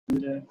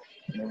computer.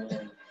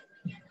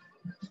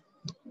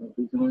 What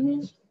we doing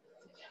here?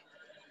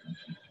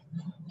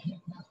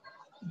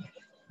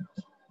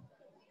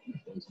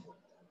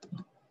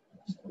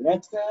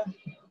 Alexa,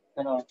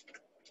 turn off.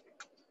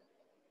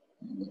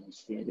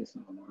 Share this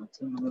on my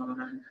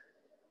timeline.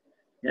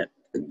 Yep.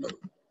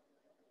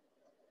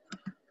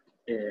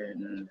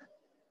 And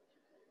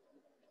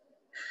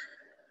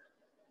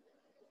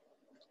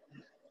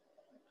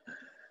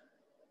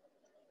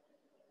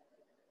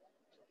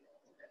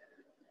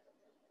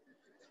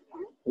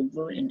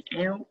over and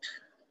out.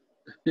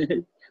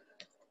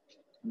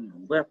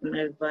 Welcome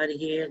everybody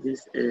here.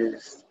 This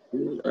is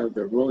School of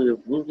the Royal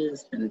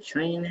Rulers in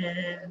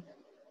Training.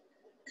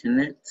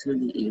 Connect to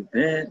the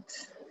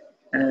event.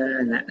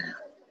 Not now.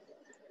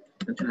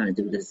 I'm trying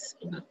to do this.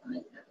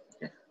 Okay.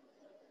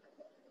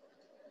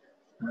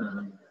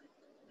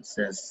 It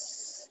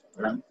says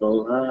go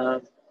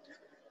live.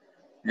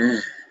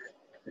 It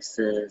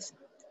says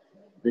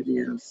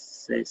video.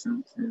 Say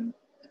something.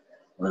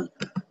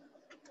 Welcome.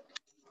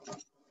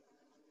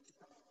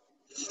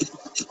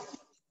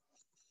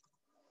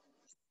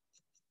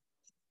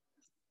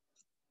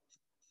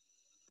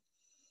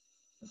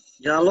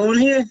 Y'all on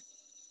here?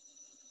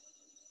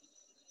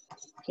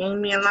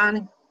 Can me and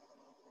Lonnie?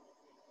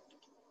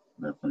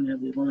 Welcome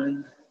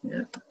everyone.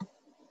 Yeah.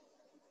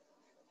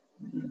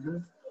 I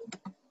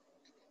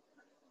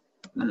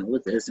don't know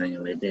what this thing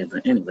right there,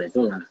 but anyway,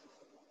 go on.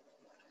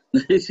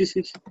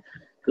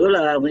 Go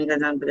on, we ain't got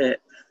time for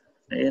that.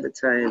 I had the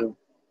title.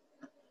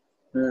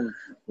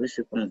 What's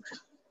your function?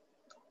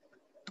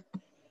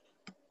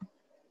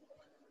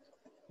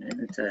 I had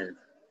the title.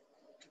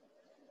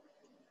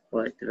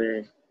 Part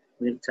 3.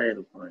 Where's the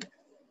title part?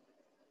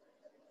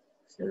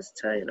 Says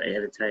title. I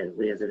had a title.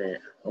 Where's it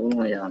at? Hold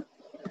on, y'all.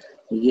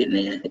 We getting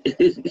there.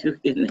 You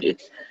getting there.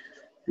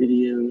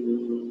 Video.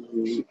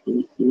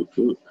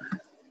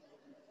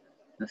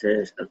 I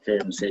said, okay, I'm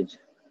gonna say,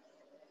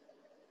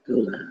 go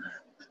live.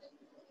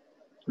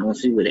 I don't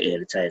see where they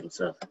add the title,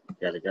 so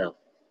gotta go.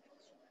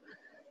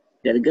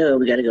 Gotta go.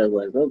 We gotta go.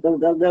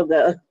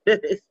 Go.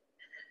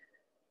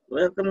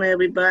 Welcome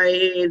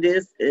everybody.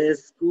 This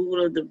is School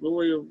of the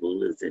Royal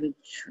Rulers in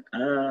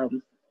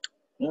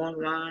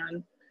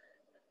online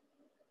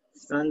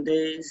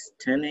Sundays,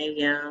 10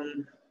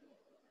 a.m.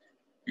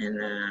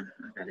 And I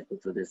gotta go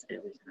through this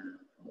every time.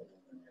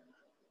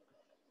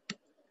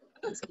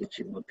 Let's get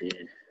you up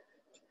here.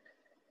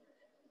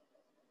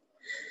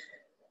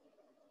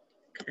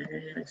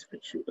 Okay, let's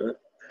put you up.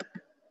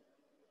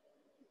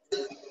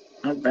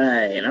 All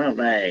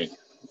right.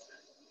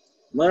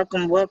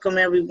 Welcome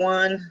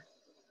everyone.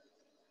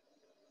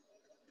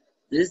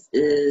 This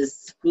is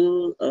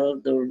School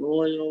of the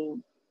Royal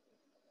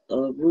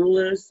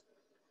Rulers.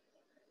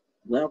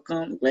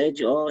 Welcome. Glad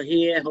you're all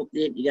here. Hope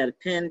that you got a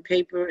pen,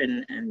 paper,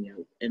 and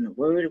the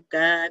Word of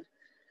God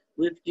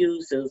with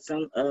you. So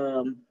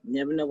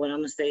never know what I'm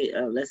gonna say.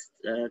 Let's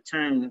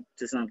turn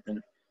to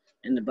something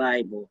in the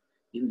Bible,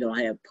 even though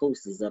I have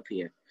posters up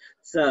here.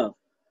 So,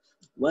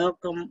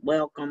 welcome.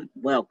 Let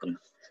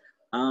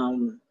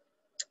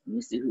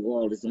me see who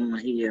all is on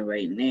here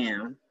right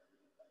now.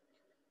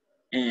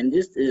 And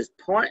this is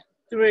part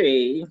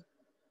 3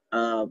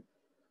 of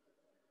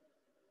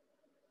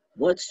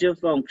what's your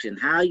function?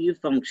 How are you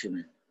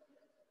functioning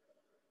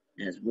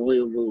as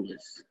royal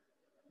rulers?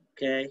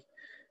 Okay.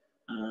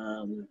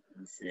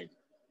 Let's see.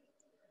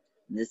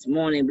 This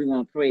morning we're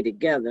gonna pray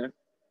together.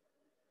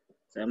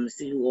 So I'm gonna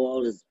see who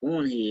all is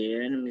on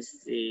here. Let me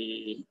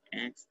see.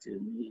 Acts to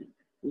mute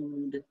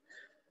food.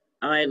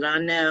 All right,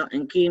 Lionel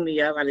and Kimi,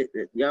 y'all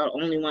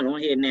only one on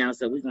here now,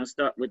 so we're gonna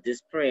start with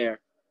this prayer.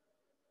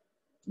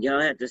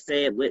 Y'all have to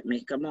say it with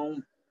me. Come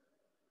on.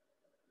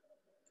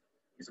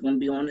 It's gonna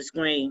be on the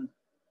screen.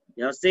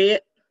 Y'all see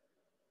it?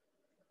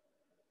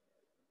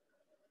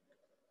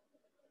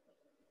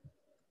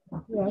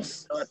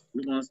 Yes.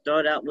 We're gonna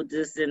start out with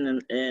this and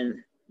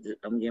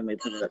I'm getting ready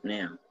to put it up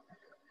now.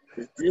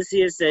 This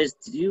here says,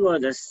 you are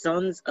the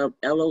sons of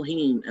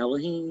Elohim.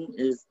 Elohim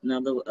is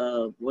another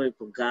word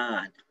for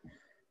God,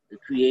 the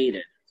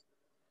creator.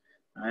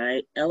 All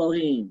right,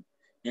 Elohim.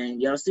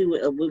 And y'all see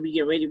what we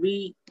get ready to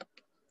read?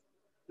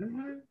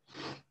 Mm-hmm.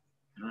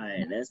 All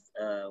right,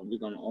 we're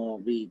gonna all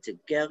read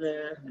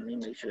together. Let me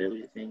make sure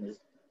everything is,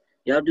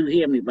 y'all do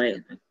hear me,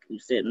 but you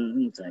said,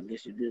 so I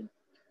guess you do.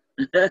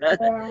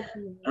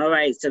 All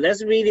right, so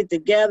let's read it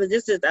together.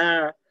 This is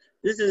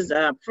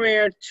our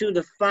prayer to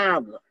the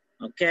Father,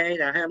 okay,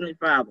 our Heavenly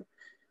Father.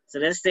 So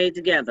let's say it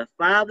together.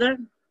 Father,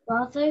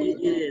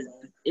 it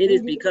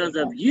is because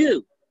of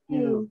you.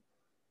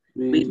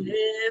 We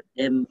live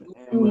and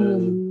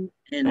move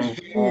and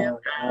have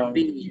our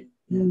being.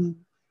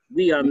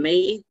 We are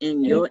made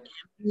in your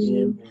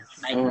image.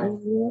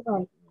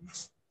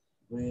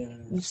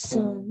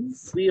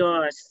 We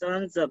are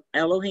sons of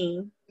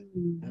Elohim.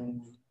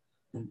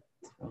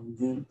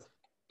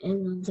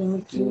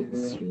 Intelligent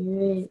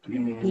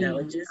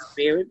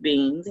spirit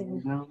beings.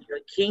 Your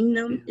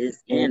kingdom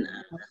is in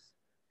us.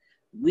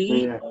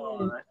 We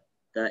are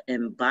the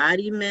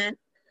embodiment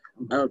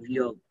of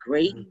your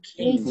great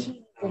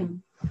kingdom.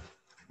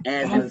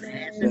 As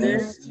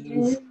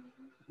ambassadors,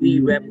 we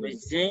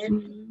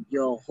represent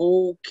your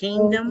whole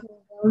kingdom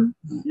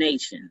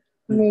nation.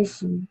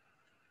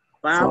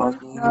 Father,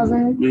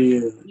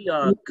 we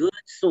are good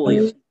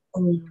soil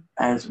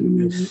as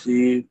we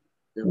receive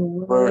the the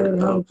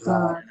word of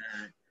God,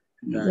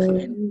 the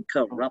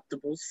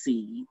incorruptible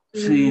seed,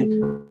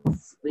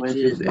 which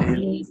is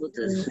able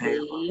to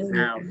save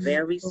our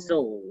very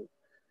soul,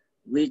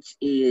 which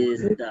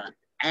is the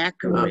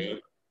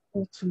accurate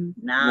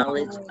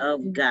knowledge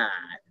of God.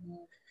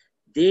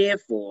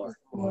 Therefore,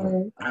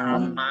 our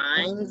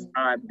minds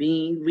are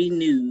being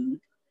renewed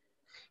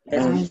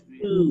as we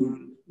prove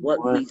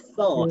what we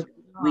thought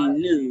we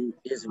knew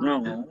is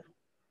wrong.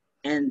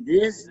 And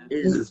this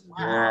is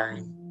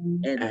why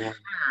and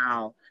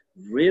how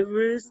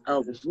rivers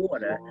of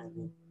water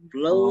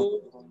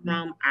flow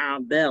from our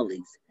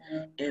bellies,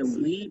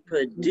 and we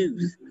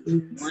produce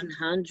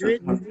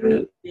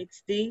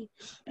 160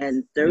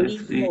 and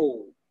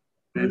 30-fold,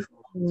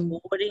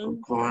 according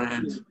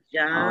to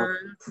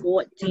John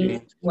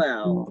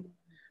 14:12.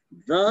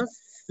 Thus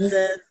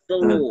says the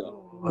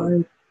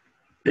Lord,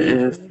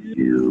 if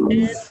you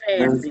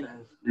steadfastly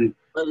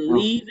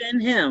believe in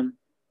him,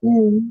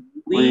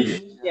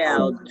 we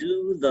shall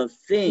do the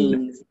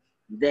things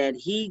that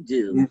he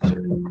do,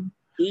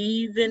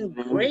 even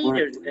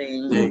greater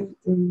things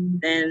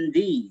than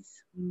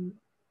these.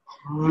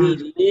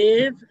 We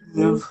live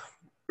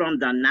from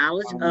the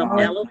knowledge of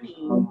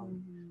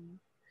Elohim,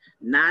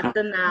 not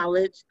the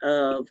knowledge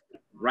of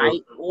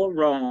right or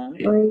wrong,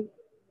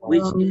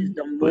 which is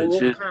the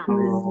moral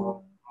compass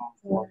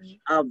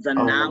of the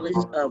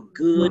knowledge of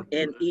good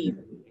and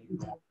evil.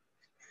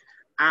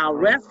 Our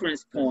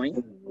reference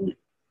point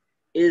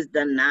is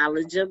the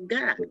knowledge of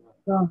God,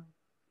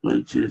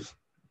 which is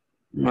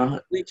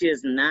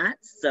not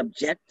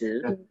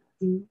subjective,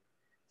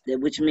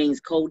 which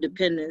means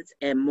codependence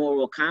and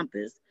moral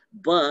compass,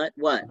 but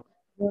what?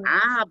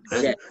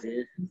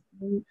 Objective,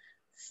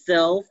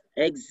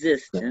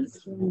 self-existent,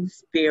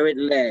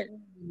 spirit-led.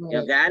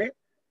 You got it?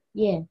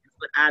 Yeah. That's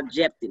what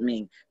objective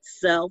means.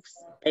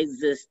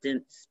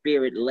 Self-existent,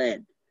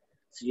 spirit-led.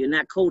 So you're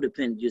not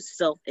codependent, you're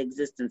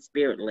self-existent,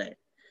 spirit-led.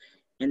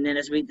 And then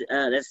let's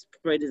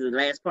pray to the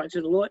last part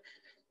to the Lord.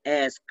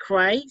 As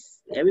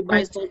Christ,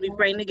 everybody's supposed to be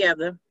praying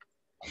together.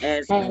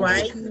 As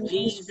Christ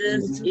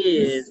Jesus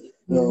is,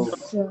 so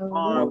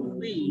are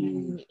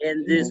we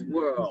in this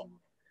world.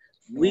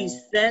 We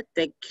set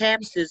the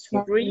captives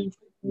free,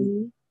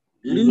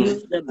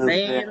 loose the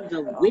bands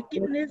of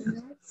wickedness,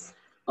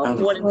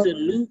 according to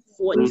Luke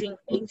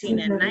 14:18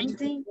 and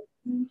 19,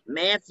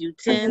 Matthew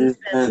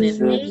 10:7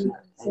 and 8.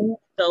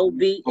 So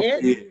be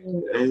it,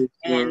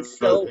 and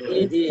so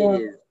it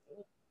is.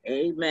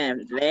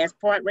 Amen. Last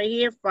part right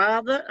here,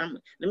 Father.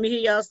 Let me hear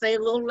y'all say it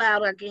a little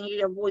louder. I can't hear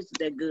your voices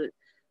that good.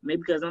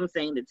 Maybe because I'm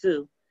saying it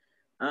too.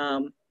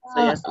 So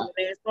that's the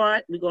last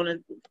part. We're going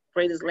to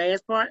pray this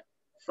last part.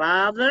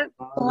 Father,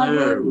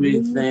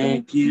 we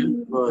thank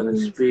you for the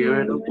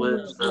spirit of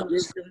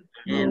wisdom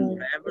and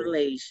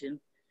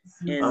revelation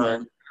in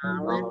the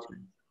knowledge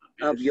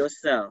of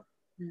yourself.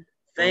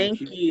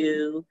 Thank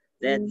you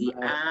that the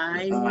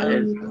eyes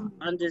of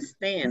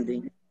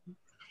understanding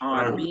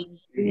are being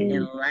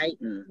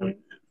enlightened,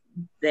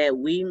 that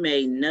we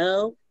may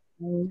know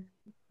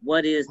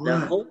what is the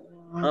hope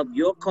of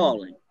your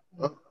calling.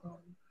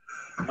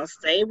 Now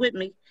stay with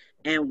me.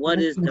 And what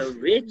is the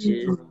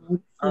riches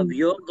of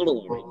your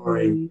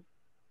glory,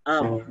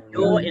 of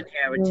your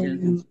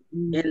inheritance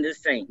in the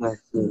saints?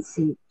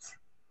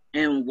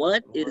 And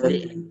what is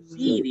the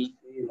exceeding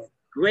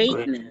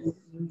greatness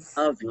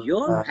of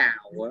your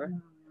power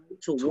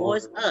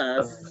towards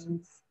us,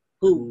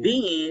 who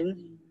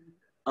being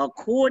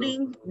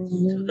according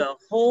to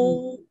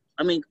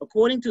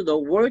the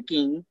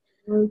working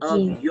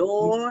of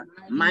your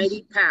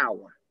mighty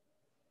power.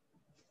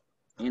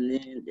 And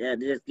then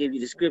just give you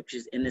the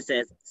scriptures, and it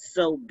says,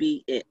 so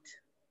be it.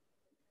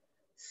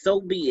 So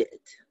be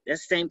it.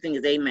 That's the same thing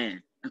as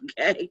amen.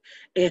 Okay?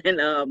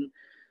 And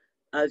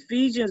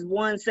Ephesians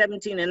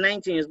 1:17 and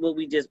 19 is what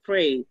we just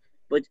prayed.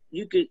 But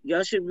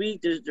y'all should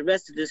read the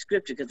rest of the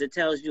scripture, because it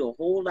tells you a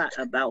whole lot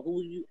about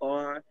who you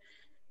are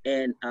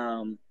and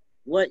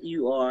what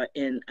you are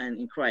in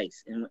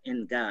Christ and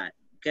in God.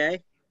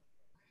 Okay?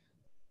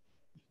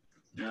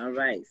 All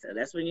right. So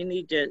that's when you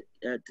need to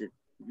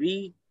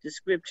read the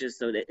scriptures,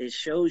 so that it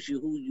shows you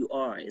who you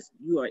are.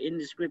 You are in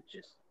the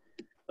scriptures.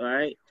 All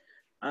right.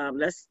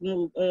 Let's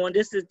move on.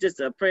 This is just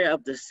a prayer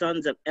of the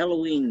sons of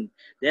Elohim.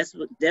 That's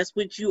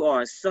what you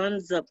are,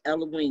 sons of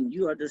Elohim.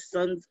 You are the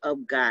sons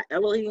of God.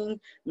 Elohim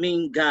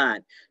means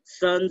God,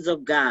 sons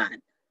of God.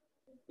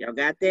 Y'all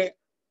got that?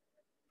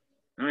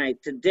 All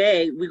right.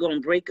 Today we're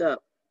gonna break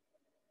up,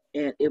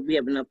 and if we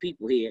have enough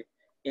people here,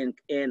 and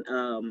we're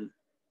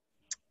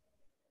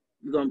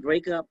gonna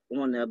break up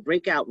on the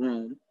breakout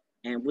room.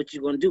 And what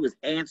you're gonna do is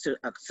answer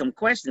some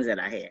questions that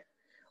I had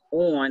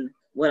on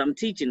what I'm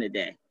teaching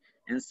today.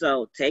 And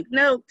so take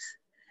notes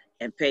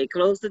and pay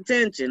close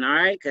attention, all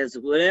right? Because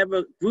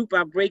whatever group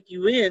I break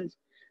you in,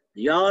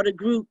 y'all the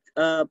group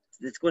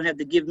that's going to have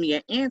to give me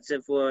an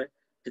answer for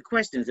the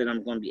questions that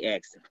I'm going to be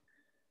asking.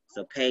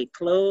 So pay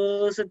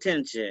close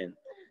attention.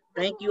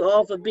 Thank you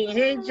all for being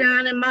here. Hey,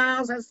 John and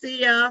Miles, I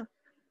see y'all.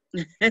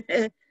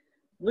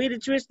 Where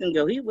did Tristan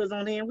go? He was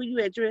on here. Where you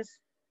at, Tris?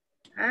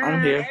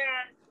 I'm here.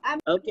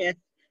 Okay.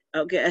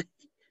 Okay.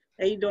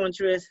 How you doing,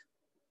 Tris?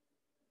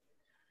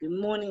 Good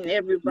morning,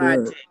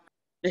 everybody.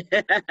 Good.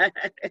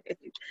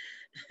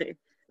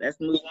 Let's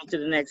move on to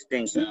the next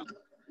thing. So you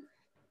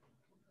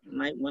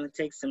might want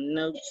to take some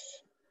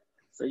notes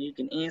so you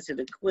can answer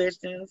the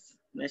questions.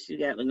 Unless you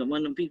got one of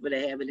them people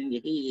that have it in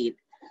your head.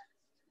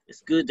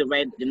 It's good to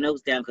write the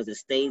notes down because it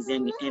stays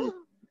in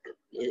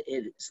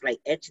it's like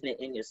etching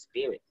it in your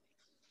spirit.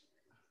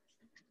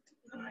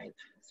 All right.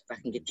 So if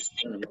I can get this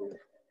thing to move.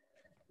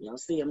 Y'all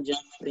see I'm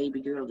just a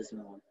baby girl this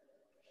morning.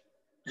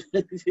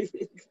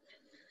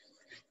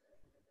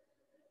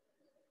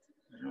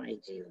 All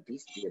right, Jill, be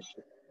still.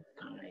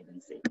 All right, let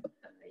me see. All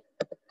right.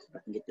 If I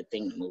can get the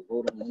thing to move.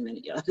 Hold on 1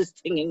 minute, y'all. This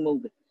thing ain't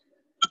moving.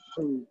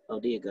 Ooh. Oh,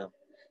 there you go.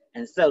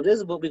 And so this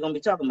is what we're going to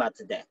be talking about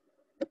today.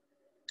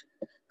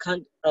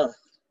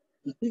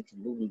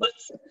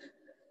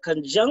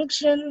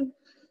 Conjunction,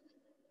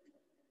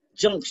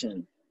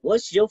 junction.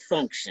 What's your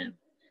function?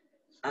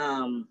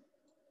 And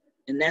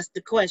that's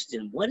the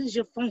question. What is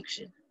your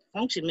function?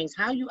 Function means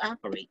how you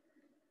operate.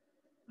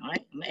 All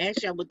right. I'm going to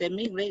ask y'all what that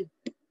means later.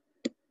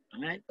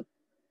 All right.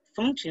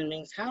 Function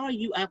means how are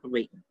you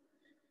operating?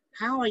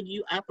 How are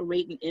you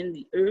operating in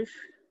the earth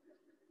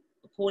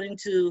according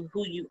to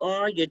who you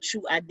are, your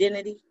true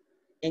identity,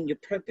 and your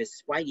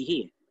purpose, why you're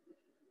here?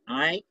 All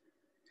right?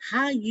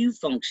 How are you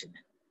functioning?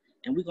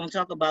 And we're going to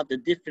talk about the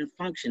different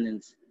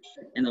functionings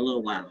in a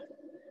little while.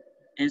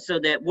 And so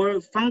that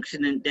word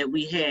functioning that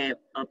we have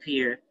up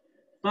here,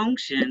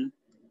 function,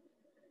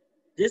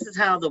 this is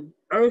how the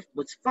earth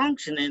was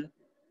functioning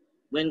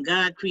when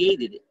God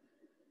created it.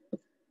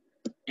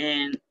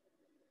 And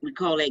we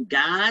call that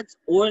God's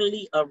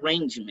orderly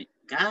arrangement.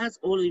 God's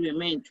orderly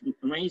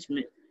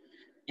arrangement.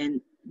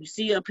 And you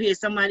see up here,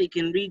 somebody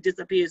can read this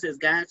up here. It says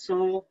God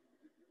saw.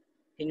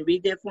 Can you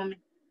read that for me?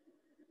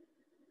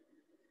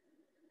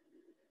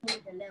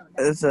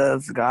 It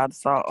says, God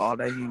saw all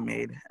that he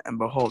made, and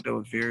behold, it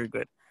was very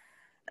good.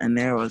 And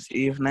there was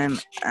evening,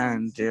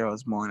 and there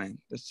was morning,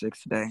 the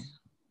sixth day.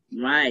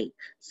 Right.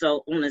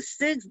 So on the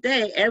sixth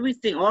day,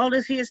 everything, all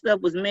this here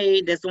stuff was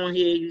made that's on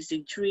here. You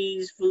see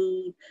trees,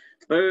 food,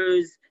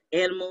 birds,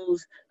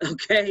 animals,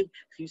 okay?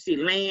 You see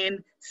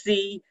land,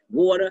 sea,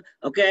 water,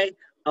 okay?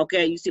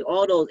 Okay, you see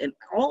all those. And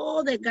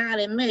all that God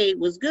had made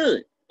was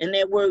good. And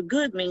that word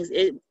good means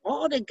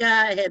all that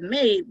God had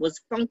made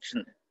was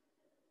functioning,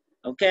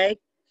 okay?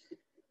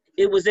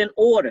 It was in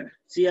order.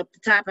 See up the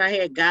top I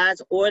had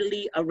God's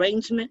orderly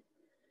arrangement.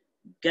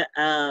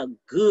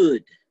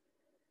 Good.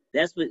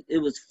 That's what it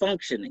was,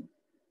 functioning.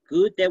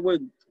 Good, that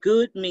word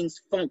good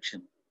means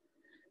function.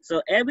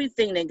 So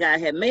everything that God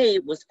had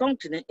made was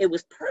functioning. It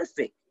was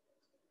perfect.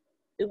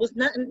 It was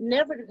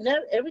never,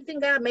 everything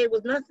God made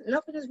was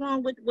nothing is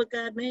wrong with what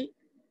God made.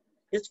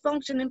 It's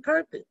functioning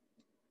perfect,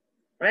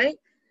 right?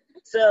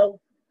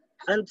 So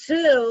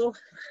until,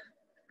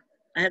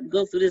 I have to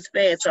go through this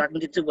fast so I can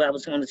get to what I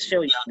was going to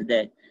show y'all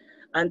today.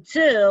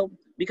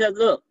 Because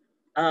look,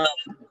 I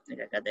think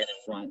I got that in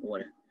the wrong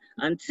order.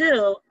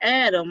 Until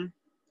Adam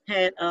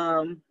had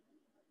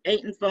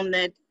eaten from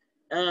that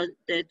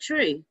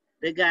tree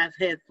that God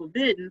had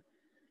forbidden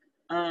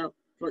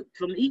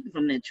from eating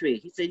from that tree.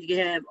 He said you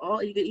can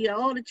eat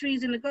all the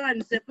trees in the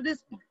garden except for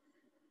this one.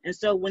 And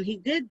so when he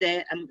did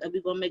that,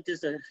 we're gonna make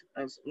this a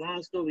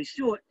long story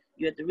short.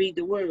 You have to read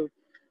the word.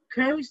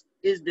 Cursed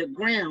is the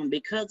ground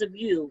because of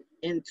you.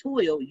 In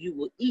toil you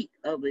will eat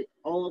of it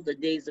all the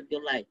days of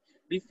your life.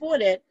 Before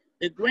that,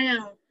 the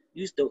ground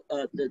used to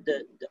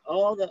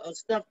all the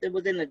stuff that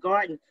was in the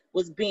garden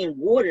was being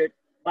watered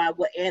by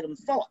what Adam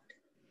thought.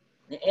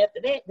 And after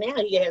that, now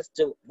he has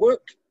to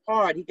work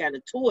hard. He got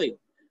to toil,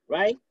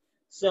 right?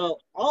 So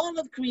all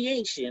of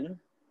creation,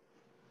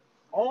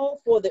 all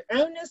for the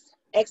earnest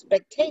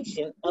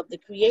expectation of the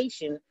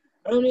creation,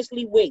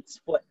 earnestly waits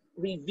for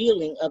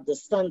revealing of the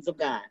sons of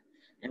God.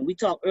 And we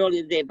talked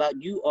earlier today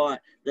about you are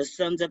the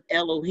sons of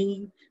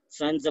Elohim,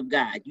 sons of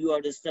God. You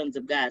are the sons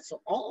of God.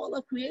 So all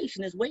of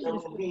creation is waiting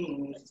for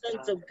the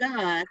sons of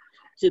God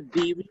to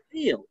be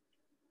revealed.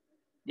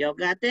 Y'all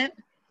got that?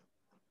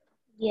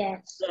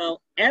 Yes. So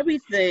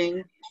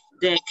everything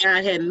that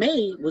God had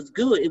made was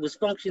good. It was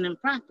functioning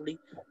properly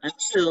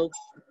until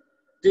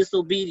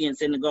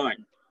disobedience in the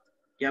garden.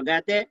 Y'all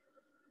got that?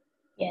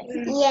 Yes.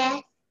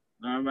 Yes.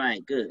 All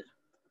right, good.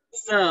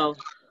 So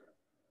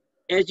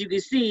as you can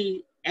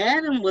see,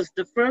 Adam was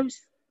the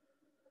first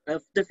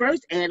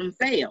Adam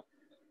failed.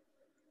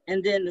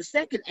 And then the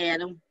second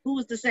Adam, who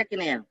was the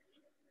second Adam?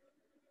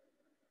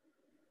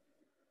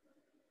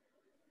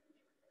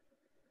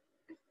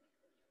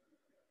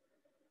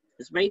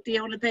 It's right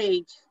there on the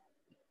page.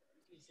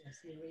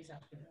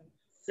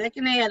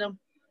 Second Adam.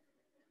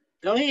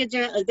 Go ahead,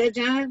 John. Is that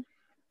John?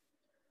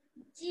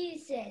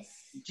 Jesus.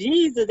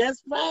 Jesus,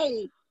 that's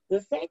right.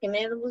 The second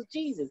Adam was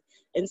Jesus.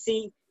 And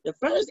see, the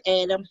first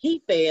Adam,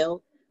 he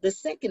failed. The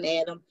second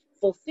Adam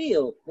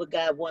fulfilled what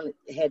God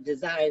had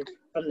desired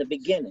from the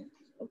beginning.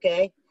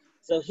 Okay,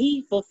 so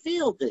he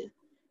fulfilled it,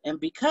 and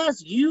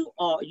because you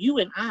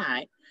and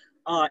I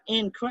are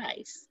in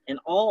Christ, and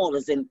all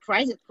is in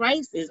Christ.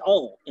 Christ is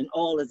all, and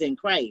all is in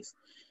Christ.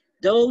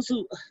 Those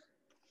who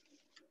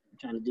I'm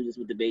trying to do this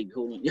with the baby.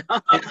 Hold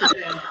on.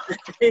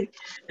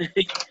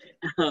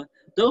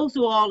 Those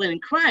who are all in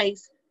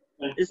Christ,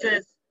 it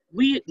says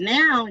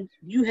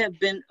you have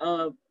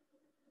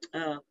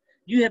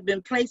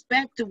been placed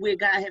back to where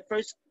God had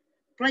first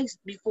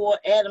placed before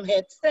Adam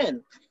had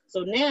sinned.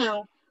 So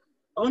now,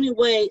 only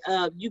way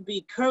you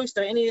be cursed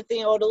or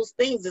anything, all those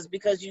things, is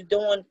because you're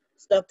doing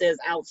stuff that's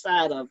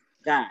outside of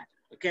God.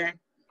 Okay.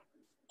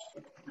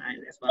 All right,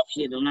 that's why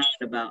we need to learn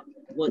about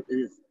what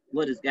is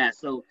God.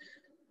 So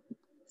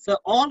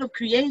all of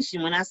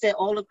creation, when I say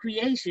all of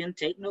creation,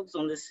 take notes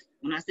on this.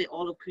 When I say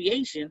all of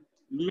creation,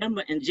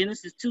 remember in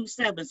Genesis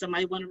 2:7,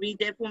 somebody want to read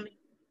that for me?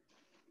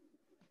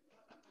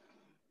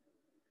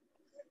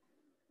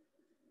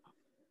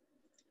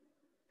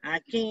 I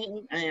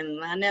can't,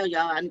 and I know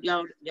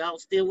y'all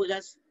still with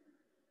us?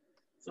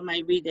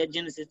 Somebody read that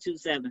Genesis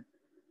 2:7.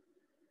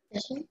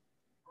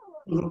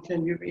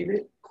 Can you read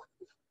it?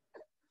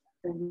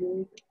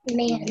 Man,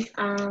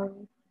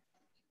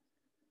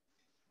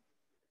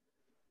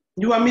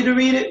 You want me to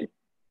read it?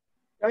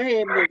 Go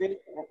ahead, baby.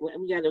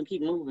 We gotta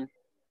keep moving.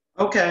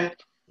 Okay.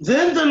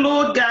 Then the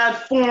Lord God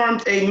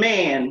formed a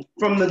man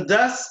from the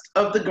dust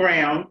of the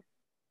ground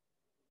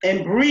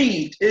and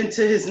breathed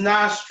into his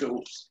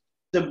nostrils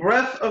the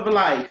breath of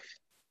life,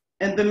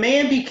 and the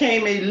man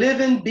became a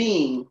living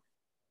being.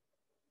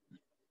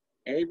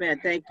 Amen.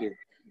 Thank you.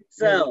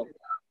 So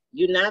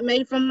you're not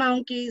made from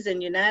monkeys,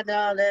 and you're not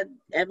all that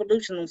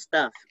evolutional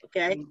stuff.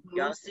 Okay.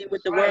 Y'all see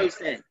what the word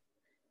say?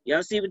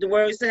 Y'all see what the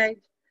word say?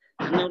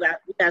 I know that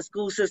we got a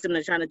school system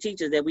that's trying to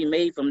teach us that we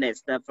made from that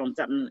stuff, from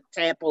something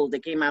tadpoles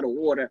that came out of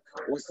water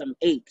or some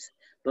apes,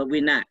 but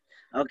we're not.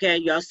 Okay,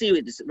 y'all see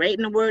it right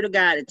in the word of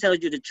God. It tells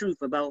you the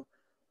truth about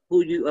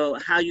who you,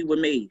 how you were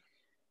made.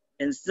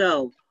 And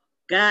so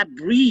God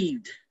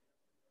breathed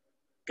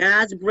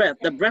God's breath,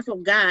 the breath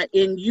of God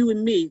in you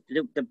and me,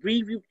 the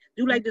breathe you.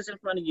 Do like this in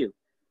front of you.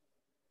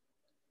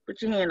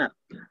 Put your hand up.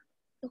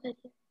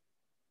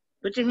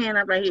 Put your hand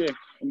up right here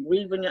and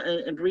breathe on your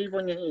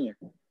hand.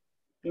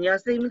 Can y'all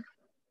see me?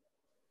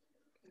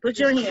 Put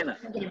your hand up.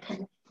 Put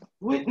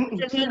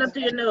your hand up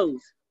to your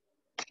nose.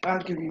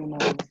 I'll give you a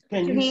nose.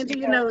 Put your hand to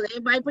your nose.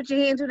 Everybody put your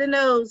hand to the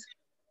nose.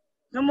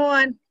 Come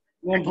on.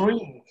 Well,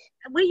 breathe.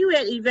 Where you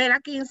at, Yvette? I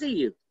can't see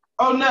you.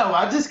 Oh, no.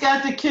 I just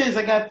got the kids.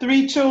 I got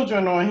 3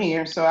 children on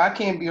here, so I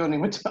can't be on there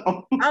with them.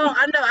 Oh,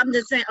 I know. I'm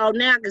just saying. Oh,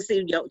 now I can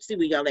see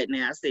where y'all at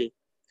now. I see.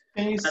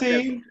 Can you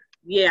see?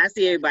 Yeah, I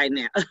see everybody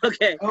now.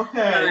 Okay. Okay.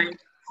 All right.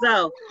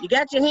 So you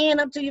got your hand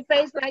up to your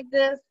face like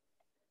this.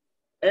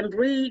 And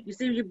breathe. You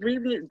see, you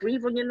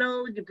breathe on your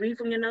nose. You breathe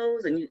from your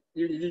nose, and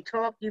you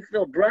talk. You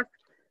feel breath.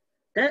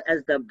 That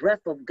is the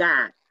breath of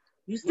God.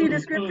 You see the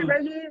scripture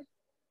right here?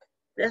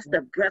 That's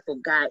the breath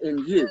of God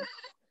in you.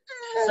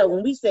 So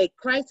when we say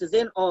Christ is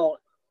in all,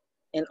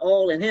 and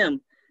all in Him,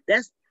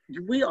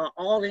 we are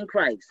all in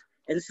Christ.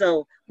 And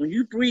so when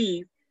you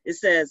breathe, it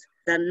says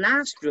the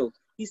nostril.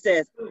 He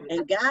says,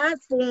 and God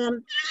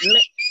formed.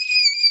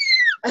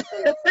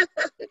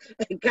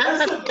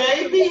 That's a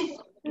baby.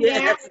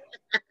 Yes.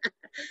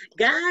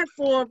 God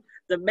formed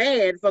the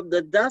man from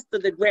the dust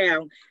of the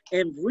ground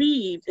and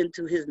breathed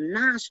into his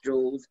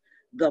nostrils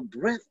the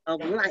breath of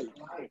life.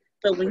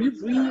 So when you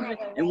breathe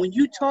and when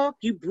you talk,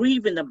 you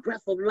breathe in the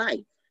breath of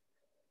life.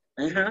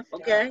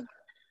 Okay?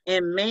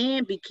 And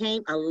man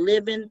became a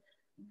living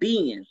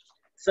being.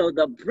 So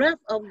the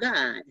breath of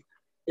God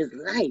is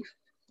life.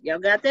 Y'all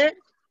got that?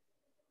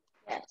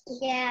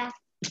 yeah.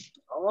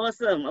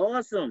 Awesome,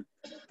 awesome.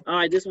 All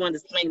right, just wanted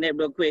to explain that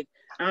real quick.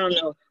 I don't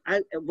know.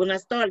 When I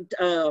started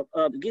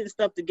getting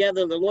stuff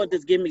together, the Lord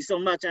just gave me so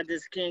much, I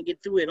just can't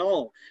get through it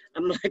all.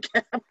 I'm like,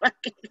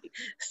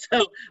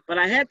 so, but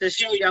I had to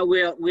show y'all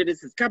where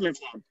this is coming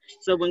from.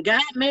 So when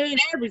God made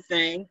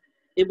everything,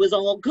 it was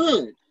all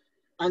good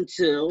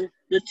until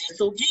the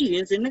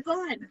disobedience in the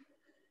garden.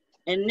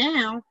 And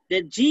now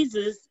that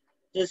Jesus,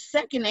 the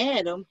second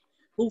Adam,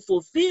 who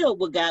fulfilled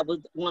what God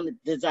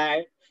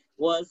desired,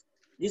 was,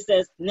 he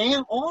says,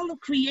 now all of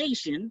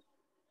creation,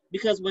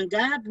 because when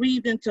God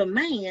breathed into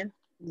man,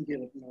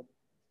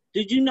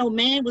 did you know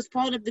man was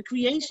part of the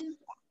creation?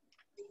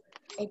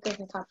 It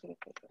doesn't talk to you.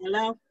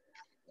 Hello?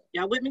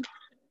 Y'all with me?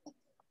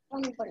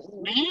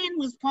 Man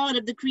was part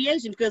of the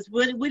creation because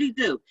what did he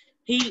do?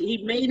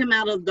 He made him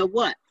out of the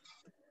what?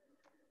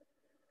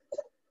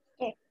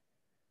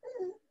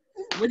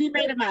 What he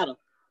made him out of?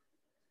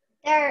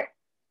 Dirt.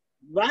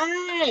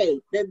 Right,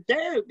 the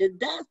dirt, the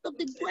dust of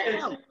the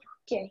ground.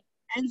 Okay.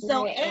 And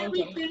so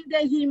everything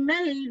that he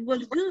made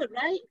was good,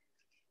 right?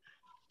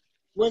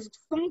 Was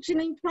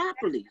functioning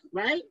properly,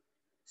 right?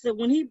 So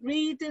when he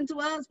breathed into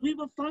us, we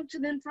were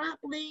functioning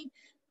properly.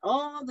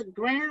 All the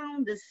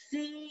ground, the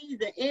sea,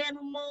 the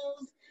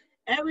animals,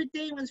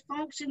 everything was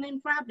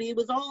functioning properly. It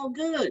was all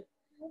good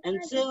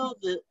until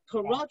the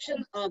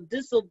corruption of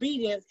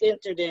disobedience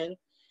entered in.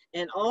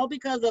 And all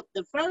because of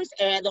the first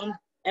Adam,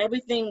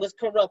 everything was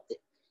corrupted.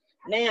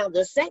 Now,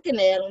 the second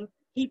Adam,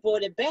 he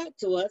brought it back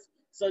to us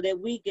so that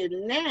we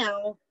can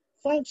now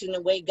function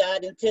the way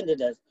God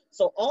intended us.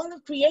 So all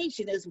of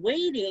creation is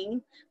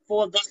waiting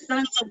for the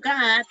sons of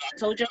God. I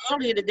told you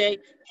earlier today,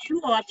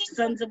 you are the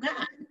sons of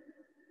God.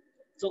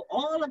 So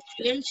all of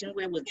creation,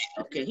 where was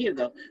it? Okay, here we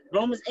go.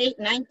 Romans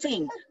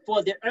 8:19.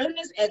 For the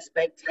earnest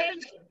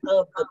expectation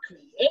of the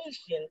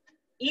creation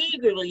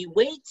eagerly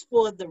waits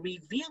for the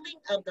revealing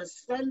of the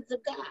sons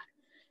of God.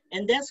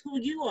 And that's who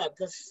you are,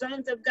 the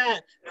sons of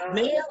God,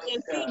 male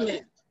and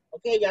female.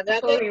 Okay, y'all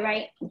got that?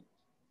 Right.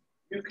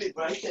 You could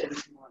write that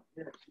if you want.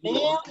 Yeah.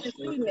 Male and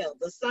female,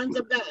 the sons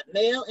of God,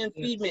 male and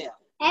female.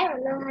 I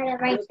don't know how to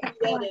write We'll that. see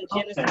that in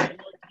Genesis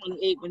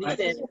 1:28 when he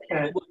said,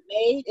 "We were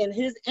made in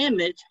his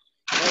image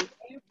and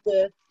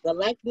after the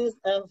likeness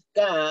of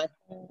God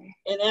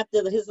and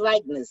after his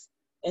likeness."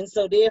 And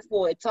so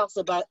therefore it talks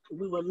about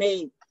we were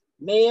made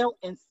male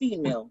and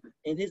female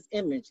in his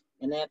image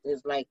and after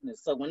his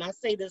likeness. So when I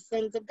say the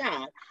sons of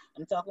God,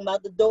 I'm talking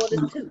about the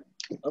daughters too.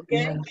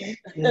 Okay? Okay.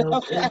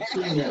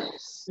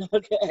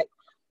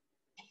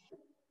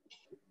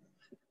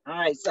 All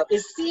right, so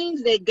it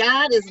seems that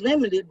God is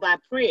limited by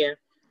prayer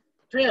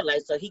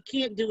life, so he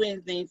can't do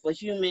anything for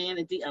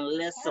humanity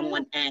unless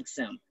someone asks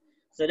him.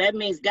 So that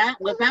means God,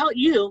 without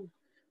you,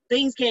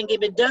 things can't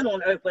get it done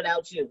on earth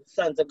without you,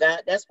 sons of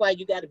God. That's why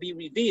you got to be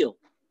revealed,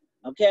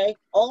 okay?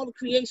 All the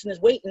creation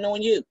is waiting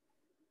on you,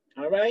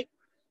 all right?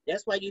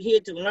 That's why you're here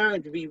to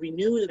learn, to be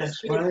renewed in the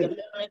spirit of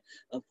the mind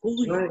of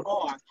who you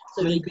are,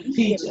 so that you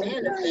can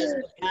manifest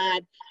what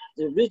God,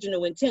 the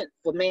original intent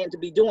for man to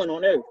be doing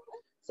on earth.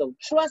 So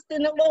trust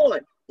in the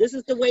Lord. This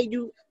is the way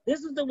you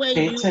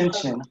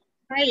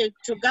pray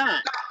to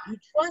God. You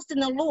trust in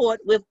the Lord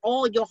with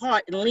all your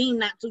heart and lean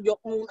not to your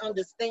own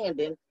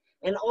understanding.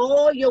 In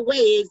all your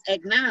ways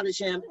acknowledge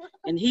him,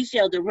 and he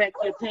shall direct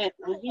your path.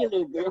 Oh, here,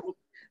 little girl.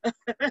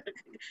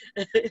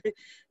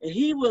 And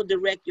he will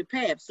direct your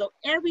path. So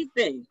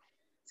everything.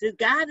 So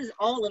God is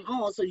all in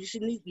all. So you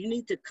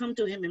need to come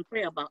to him in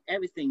prayer about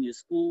everything. Your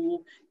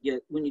school,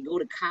 when you go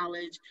to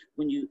college,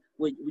 when you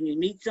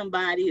meet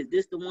somebody, is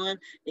this the one?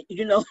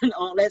 You know, and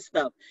all that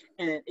stuff.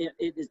 And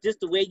is this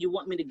the way you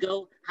want me to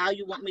go? How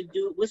you want me to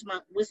do it? What's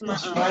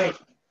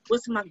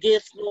my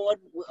gifts, Lord?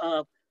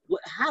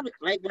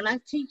 Like when I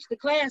teach the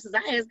classes,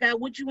 I ask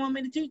God, what you want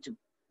me to teach them?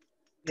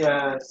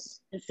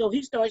 Yes. And so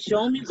he starts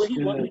showing me what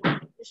he wants me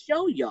to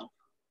show y'all.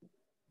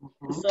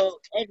 So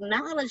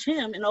acknowledge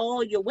him in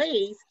all your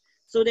ways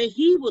so that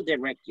he will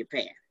direct your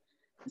path.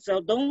 So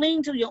don't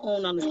lean to your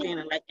own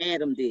understanding like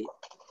Adam did.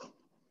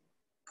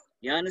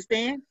 You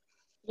understand?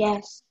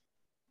 Yes.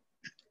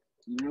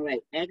 All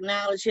right.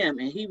 Acknowledge him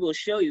and he will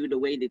show you the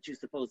way that you're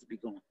supposed to be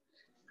going.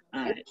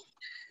 All right.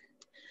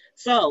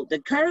 So the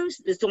curse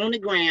is on the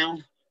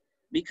ground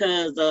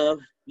because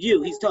of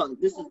you. He's talking.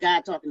 This is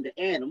God talking to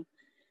Adam.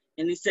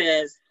 And he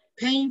says,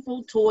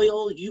 painful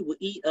toil, you will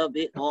eat of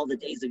it all the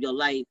days of your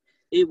life.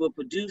 It will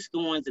produce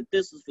thorns and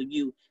thistles for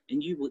you,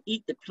 and you will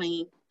eat the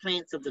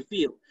plants of the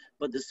field.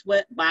 But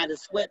by the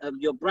sweat of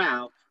your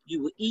brow,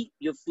 you will eat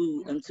your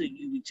food until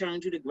you return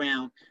to the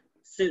ground,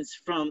 since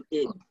from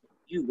it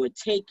you were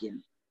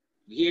taken.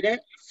 You hear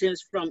that?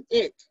 Since from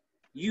it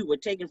you were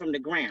taken from the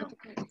ground.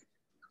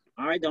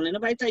 All right, don't let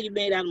nobody tell you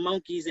made out of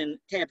monkeys and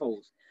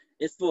tadpoles.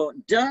 It's for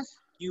dust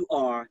you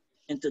are,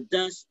 and to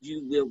dust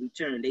you will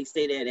return. They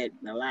say that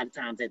a lot of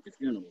times at the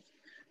funerals.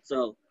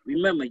 So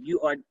remember,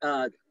 you are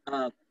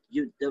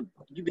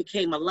you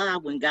became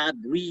alive when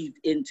God breathed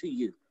into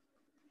you,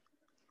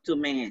 to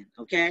man.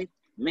 Okay,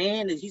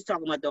 man he's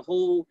talking about the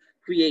whole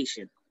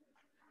creation,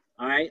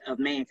 all right, of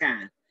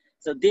mankind.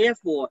 So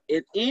therefore,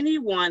 if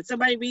anyone,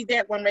 somebody read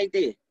that one right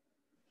there,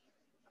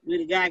 where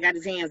the guy got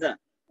his hands up.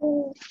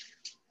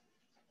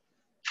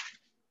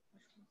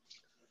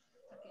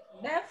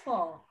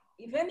 Therefore,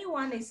 if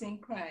anyone is in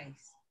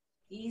Christ,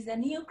 he is a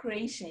new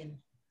creation.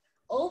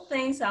 All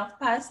things have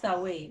passed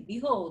away.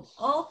 Behold,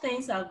 all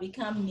things have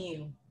become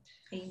new.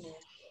 Amen.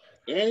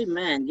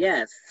 Amen.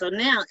 Yes. So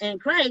now in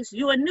Christ,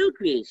 you're a new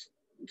creation.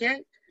 Okay.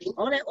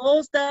 All that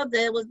old stuff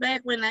that was back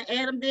when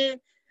Adam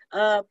did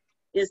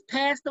is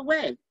passed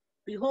away.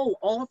 Behold,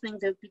 all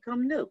things have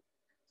become new.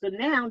 So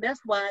now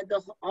that's why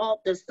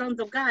all the sons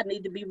of God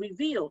need to be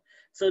revealed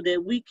so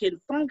that we can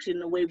function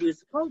the way we're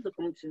supposed to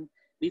function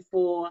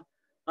before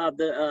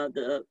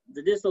the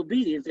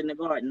disobedience in the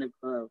garden.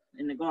 All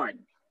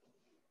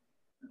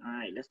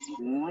right, let's keep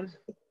on.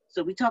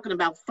 So we're talking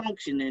about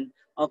functioning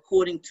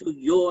according to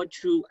your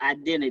true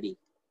identity.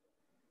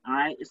 All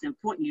right, it's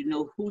important you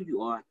know who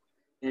you are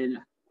and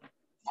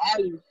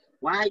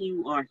why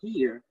you are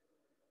here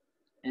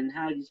and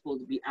how you're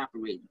supposed to be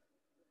operating.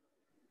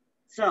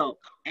 So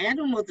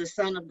Adam was the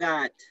son of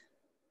God.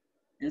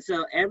 And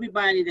so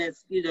everybody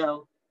that's,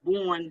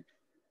 born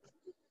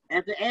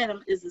after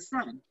Adam is the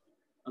son,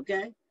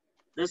 okay?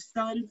 The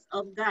sons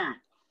of God.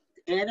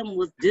 Adam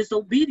was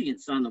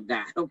disobedient son of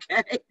God,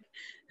 okay?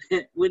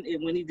 when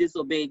he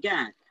disobeyed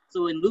God.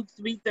 So in Luke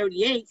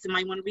 3:38,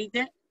 somebody want to read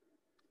that?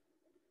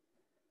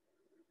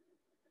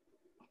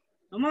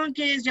 Come on,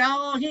 kids. Y'all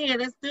all here.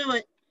 Let's do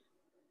it.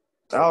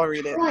 I'll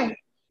read it.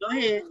 Go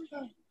ahead.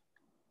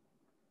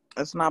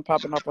 It's not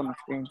popping up on the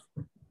screen.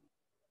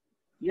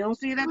 You don't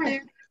see it up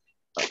there?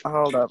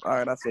 Hold up. All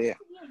right, I see it.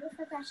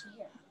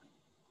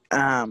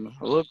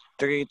 Luke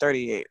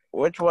 3:38.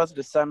 Which was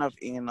the son of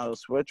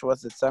Enos? Which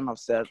was the son of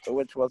Seth?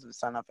 Which was the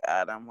son of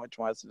Adam? Which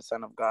was the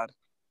son of God?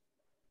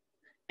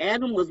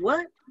 Adam was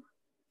what?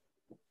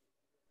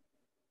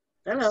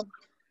 Hello.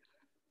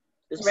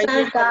 It's right Son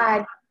there. of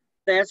God.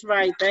 That's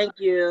right. Thank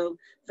you.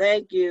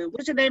 Thank you.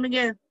 What's your name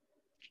again?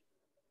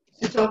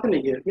 She's talking to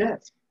you.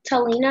 Yes.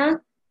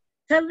 Talina.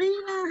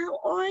 Talina, how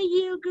are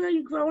you, girl?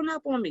 You growing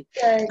up on me.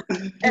 Good.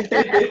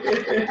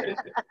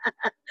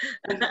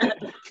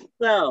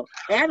 So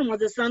Adam was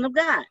the son of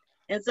God.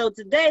 And so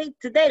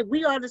today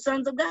we are the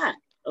sons of God.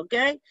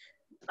 Okay?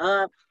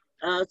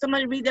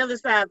 Somebody read the other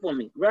side for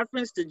me.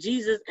 Reference to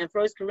Jesus in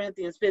 1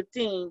 Corinthians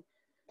 15,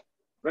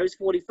 verse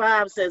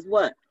 45 says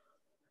what?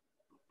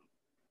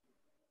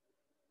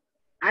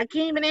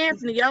 Akeem and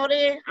Anthony, y'all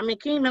there? I mean,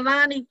 Akeem and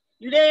Lonnie,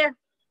 you there?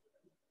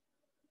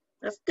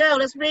 Let's go.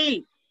 Let's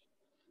read.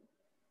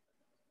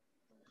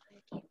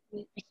 I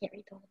can't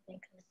read the whole thing.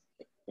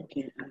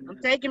 I'm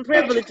taking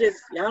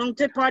privileges. Y'all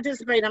don't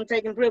participate. I'm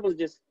taking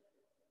privileges.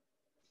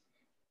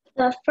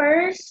 The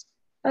first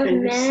of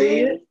Can you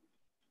see men. it?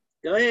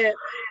 Go ahead.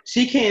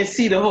 She can't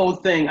see the whole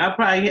thing.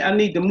 I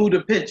need to move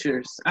the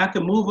pictures. I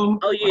can move them.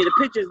 Oh, yeah, the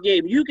pictures,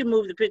 Gabe. You can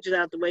move the pictures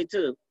out the way,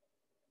 too.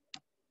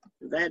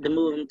 Because I had to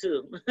move them,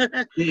 too.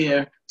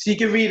 Yeah. She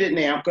can read it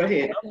now. Go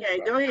ahead. Okay,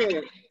 go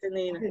ahead,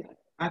 Tanina.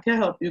 I can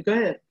help you. Go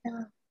ahead.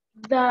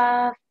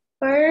 The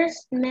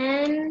first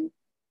man,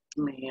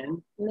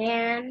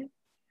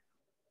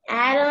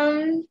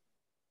 Adam,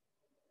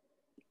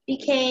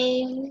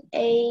 became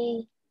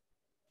a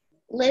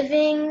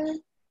living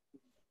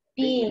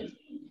being.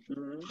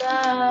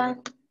 Mm-hmm.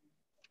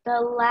 The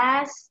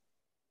last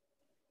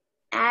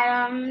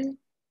Adam,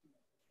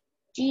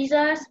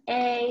 Jesus,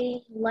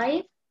 a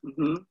life-giving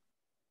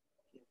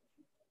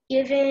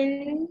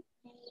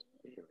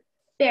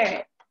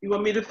spirit. You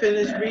want me to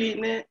finish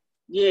reading it?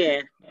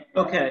 Yeah.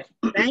 Okay.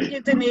 Thank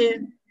you,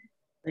 Tanina.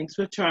 Thanks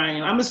for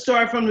trying. I'm going to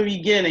start from the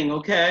beginning,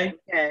 okay?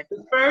 Okay.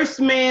 The first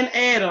man,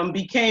 Adam,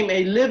 became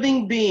a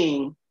living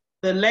being.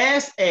 The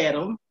last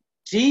Adam,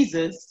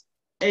 Jesus,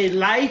 a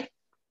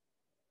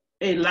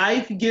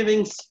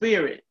life-giving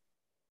spirit.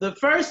 The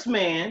first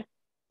man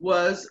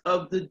was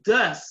of the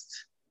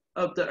dust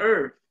of the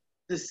earth.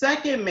 The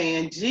second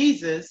man,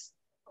 Jesus,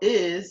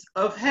 is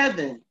of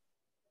heaven.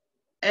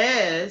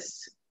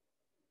 As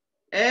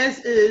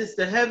is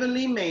the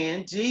heavenly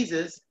man,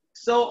 Jesus,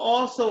 so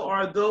also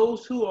are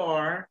those who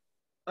are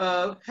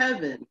of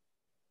heaven.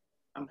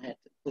 I'm going to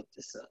have to put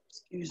this up.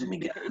 Excuse me,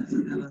 guys.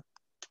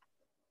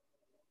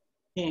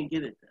 Can't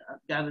get it.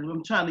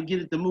 I'm trying to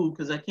get it to move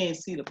because I can't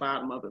see the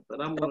bottom of it,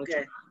 but I'm going to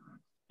try.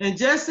 And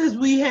just as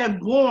we have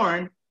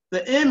borne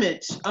the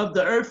image of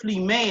the earthly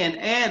man,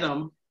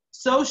 Adam,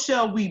 so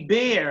shall we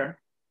bear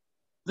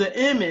the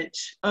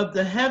image of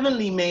the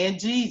heavenly man,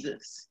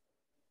 Jesus.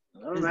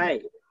 All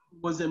right.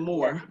 Was it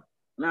more? Yeah.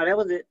 No, that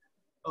was it.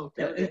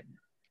 Okay. That was it.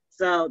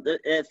 So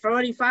the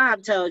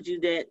 45 tells you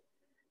that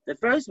the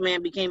first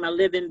man became a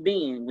living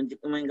being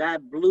when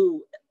God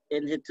blew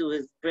into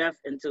his breath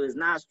into his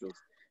nostrils.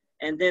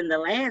 And then the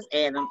last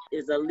Adam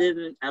is a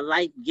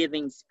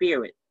life-giving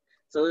spirit.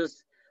 So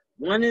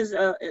one is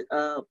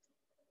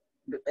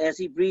as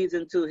he breathes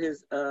into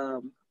his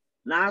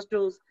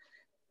nostrils,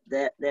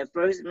 that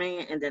first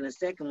man, and then the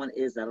second one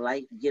is a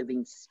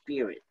life-giving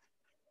spirit.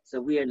 So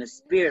we are in the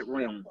spirit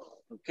realm,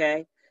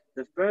 okay?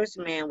 The first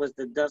man was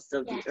the dust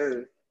of the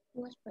earth,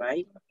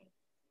 right?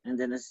 And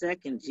then the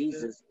second,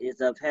 Jesus, is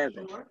of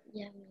heaven.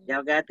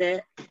 Y'all got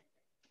that?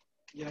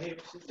 Yeah.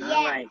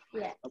 All right.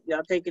 Yeah. Hope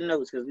y'all taking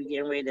notes because we're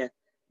getting ready to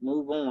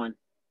move on.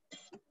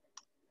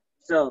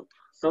 So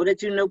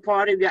that you know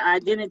part of your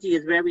identity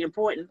is very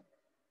important.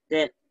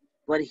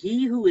 But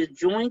he who is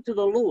joined to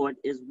the Lord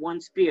is one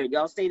spirit.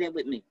 Y'all say that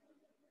with me.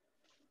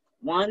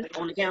 One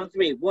on the count of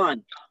three.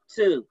 1,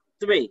 2,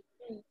 3.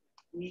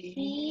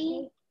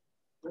 He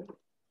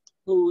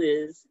who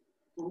is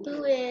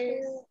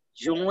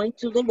joined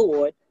to the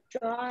Lord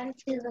drawn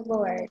to the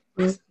Lord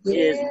is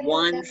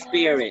one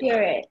spirit.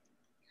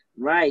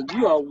 Right.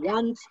 You are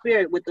one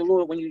spirit with the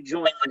Lord when you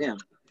join with him.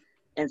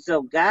 And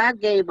so God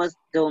gave us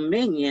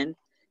dominion,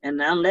 and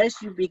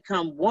unless you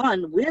become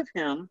one with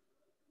him,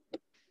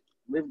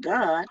 with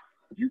God,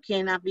 you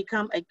cannot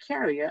become a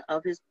carrier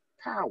of his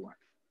power.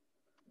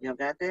 Y'all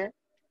got that?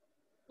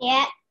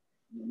 Yeah.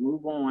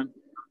 Move on.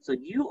 So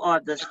you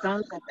are the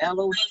sons of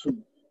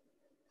Elohim.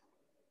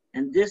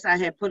 And this I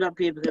had put up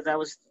here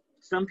because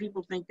some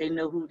people think they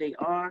know who they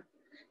are.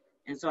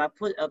 And so I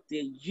put up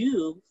there,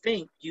 you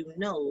think you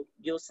know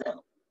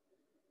yourself.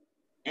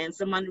 And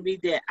somebody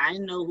read that, I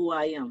know who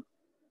I am.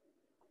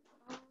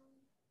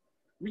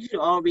 We should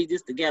all read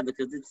this together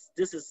because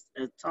this is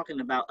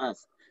talking about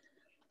us.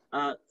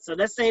 So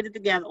let's say it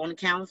together on the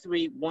count of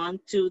 3. 1,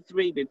 2,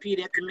 3. Repeat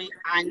after me.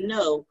 I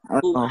know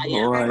who I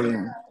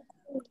am.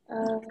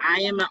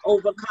 I am an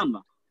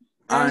overcomer.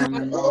 I'm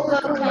an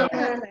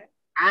overcomer.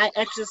 I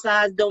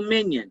exercise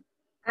dominion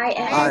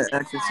I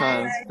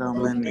exercise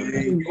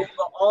dominion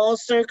over all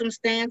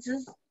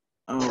circumstances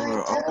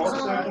over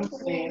all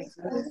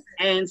circumstances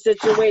and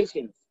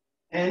situations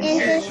and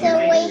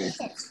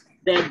situations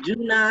that do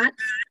not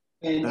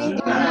and that do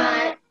do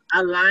not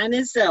align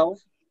itself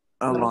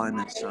align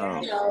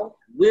itself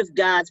with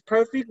God's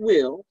perfect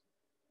will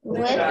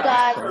with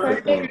God's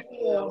perfect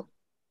will.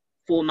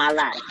 for my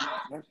life.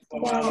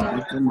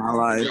 in my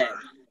life.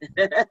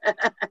 That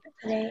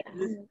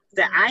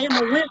I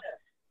am a winner.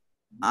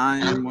 I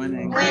am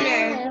winning.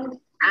 Winner.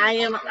 I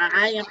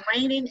am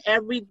reigning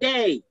every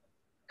day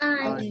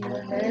I'm winning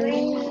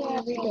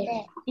every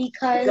day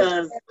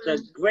because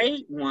the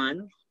great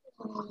one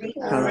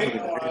Because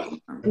of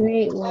the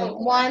great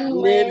one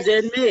lives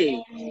in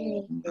me.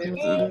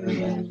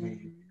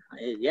 me.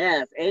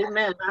 Yes,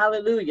 amen.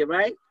 Hallelujah,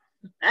 right?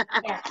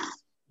 Yes.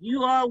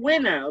 You are a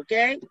winner,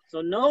 okay?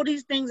 So know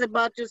these things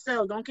about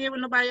yourself. Don't care what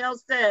nobody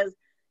else says.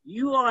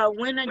 You are a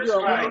winner. That's You're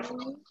a right.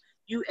 winner.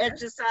 You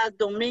exercise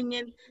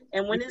dominion.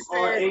 And when it You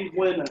are says, a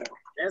winner.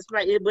 that's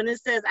right. When it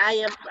says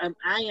I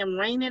am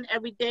reigning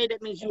every day,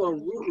 that means you are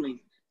ruling.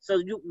 So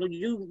when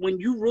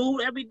you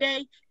rule every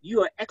day,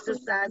 you are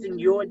exercising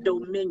your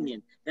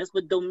dominion. That's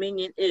what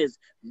dominion is.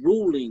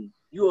 Ruling.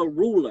 You're a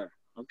ruler,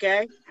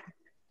 okay?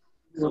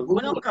 So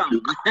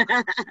welcome.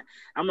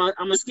 I'm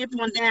gonna skip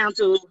on down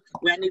to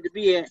where I need to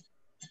be at,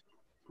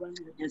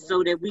 and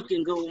so that we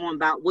can go on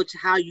about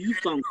how you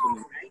function,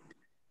 right?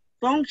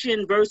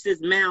 Function versus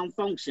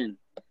malfunction.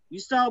 You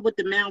saw what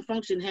the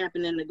malfunction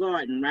happened in the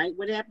garden, right?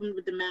 What happened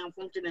with the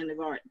malfunction in the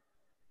garden?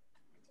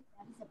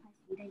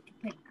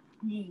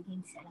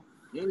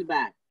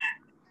 Anybody?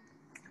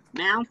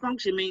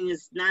 Malfunction means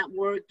it's not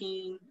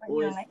working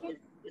or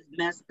it's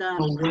messed up.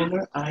 A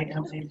winner, I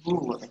am a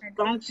ruler.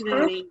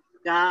 Functioning means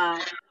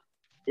God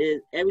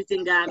is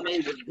everything God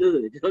made was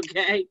good,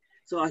 okay?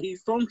 So are you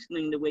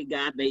functioning the way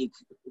God made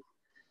you?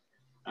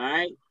 All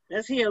right,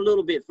 let's hear a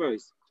little bit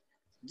first.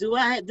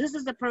 This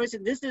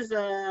is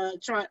a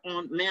chart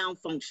on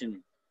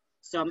malfunctioning.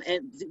 So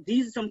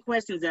these are some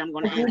questions that I'm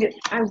going to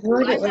ask. I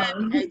wrote it I have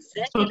wrong.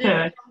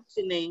 executive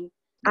functioning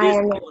I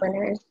am a disorder.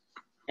 winner.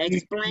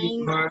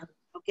 Explain,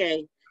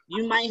 okay,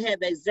 you might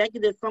have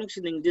executive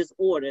functioning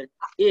disorder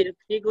if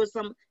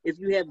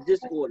you have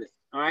disorders,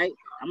 all right?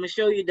 I'm going to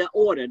show you the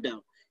order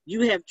though.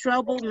 You have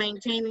trouble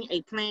maintaining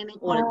a planning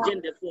or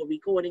agenda for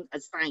recording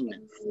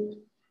assignments,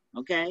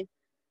 okay?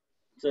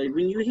 So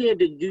when you hear,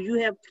 do you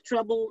have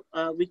trouble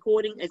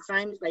recording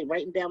assignments, like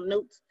writing down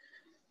notes?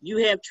 You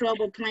have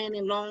trouble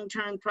planning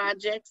long-term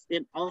projects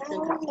that often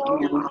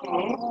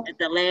come at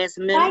the last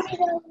minute?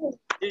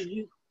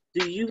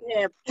 Do you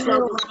have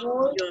trouble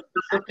keeping your?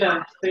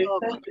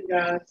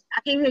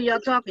 I can't hear y'all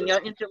talking. Y'all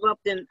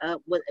interrupting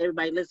with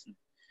everybody listening.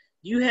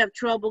 Do you have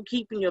trouble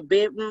keeping your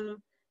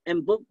bedroom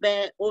and book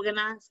bag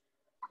organized?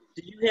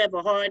 Do you have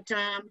a hard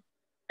time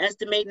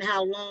estimating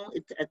how long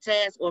a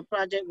task or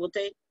project will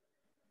take?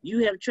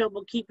 You have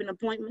trouble keeping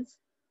appointments?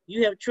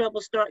 You have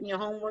trouble starting your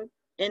homework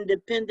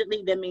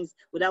independently? That means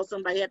without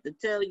somebody have to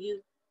tell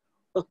you,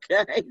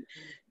 okay?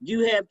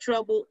 You have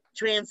trouble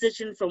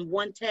transitioning from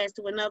one task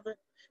to another?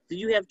 Do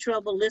you have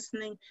trouble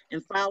listening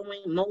and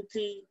following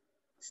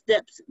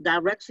multi-steps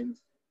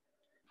directions?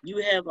 You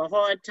have a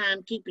hard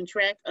time keeping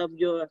track of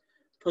your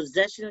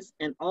possessions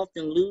and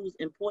often lose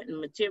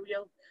important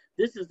material?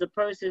 This is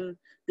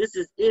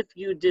if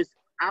you just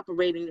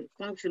operating,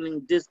 functioning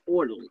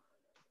disorderly,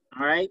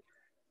 all right?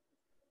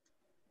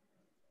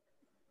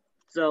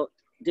 So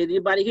did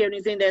anybody hear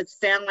anything that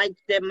sound like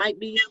that might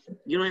be you?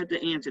 You don't have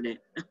to answer that,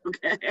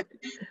 okay?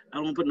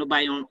 I don't put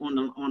nobody on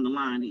the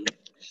line here.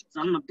 So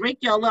I'm gonna break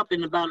y'all up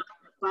in about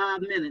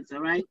 5 minutes, all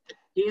right?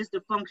 Here's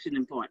the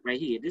functioning part right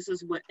here. This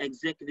is what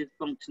executive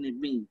functioning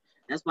means.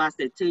 That's why I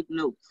said take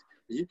notes,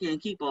 because you can't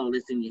keep all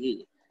this in your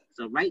head.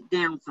 So write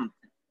down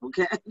something,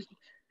 okay?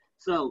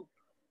 So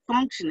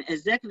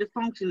executive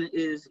functioning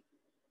is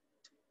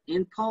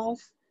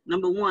impulse.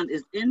 Number one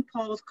is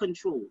impulse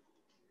control.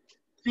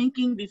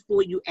 Thinking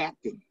before you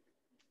acting.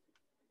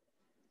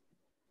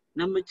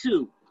 Number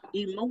two,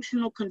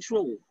 emotional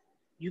control.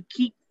 You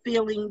keep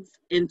feelings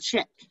in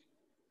check.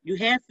 You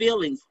have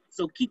feelings,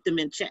 so keep them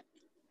in check.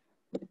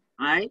 All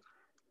right?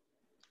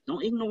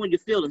 Don't ignore your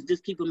feelings,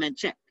 just keep them in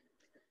check.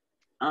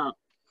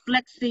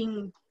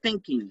 Flexible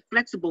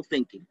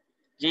thinking.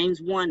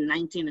 James 1,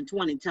 19 and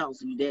 20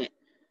 tells you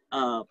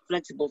that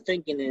flexible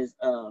thinking is,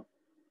 how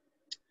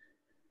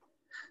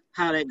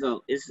that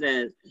go? It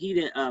says, he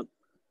that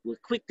was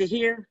quick to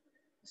hear,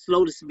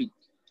 slow to speak,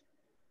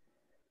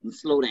 and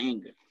slow to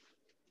anger.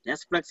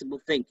 That's flexible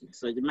thinking.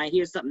 So you might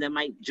hear something that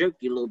might jerk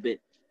you a little bit,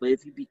 but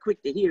if you be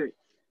quick to hear it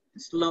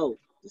and slow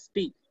to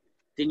speak,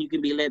 then you can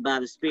be led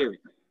by the Spirit.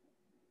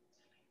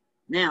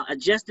 Now,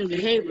 adjusting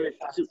behavior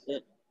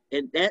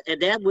and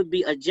that would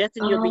be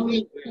adjusting your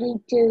behavior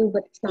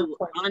to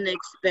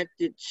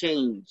unexpected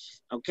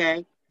change.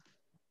 Okay.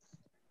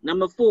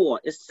 Number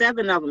 4 is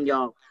 7 of them,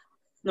 y'all.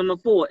 Number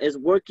 4 is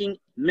working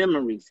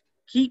memories.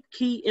 Keep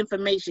key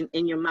information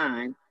in your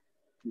mind.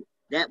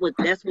 That's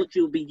what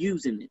you'll be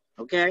using it.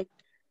 Okay.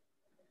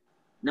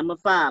 Number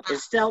 5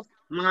 is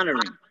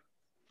self-monitoring.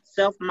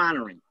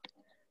 Self-monitoring.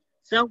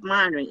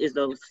 Self-monitoring is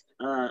the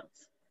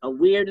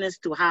awareness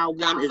to how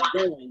one is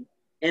doing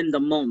in the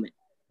moment.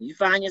 You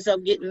find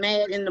yourself getting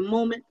mad in the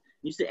moment,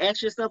 you should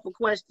ask yourself a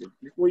question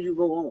before you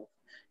go on.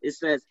 It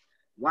says,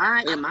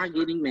 why am I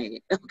getting mad?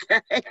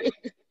 Okay.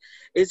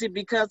 Is it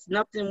because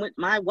nothing went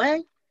my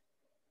way?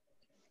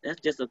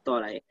 That's just a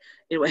thought I had.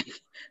 Anyway,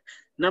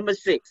 number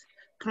 6,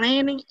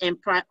 planning and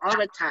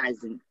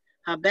prioritizing.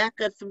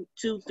 Habakkuk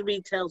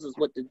 2:3 tells us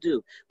what to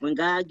do. When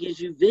God gives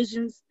you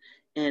visions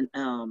and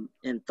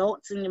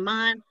thoughts in your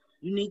mind,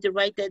 you need to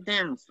write that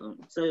down.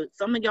 So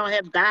some of y'all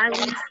have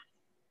diaries.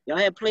 Y'all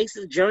have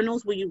places,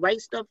 journals where you write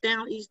stuff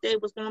down each day,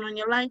 what's going on in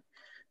your life.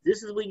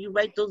 This is where you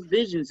write those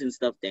visions and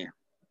stuff down.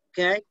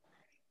 Okay?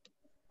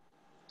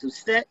 To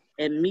set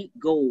and meet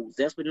goals.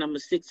 That's what number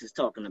 6 is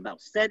talking about.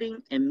 Setting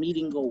and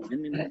meeting goals. Let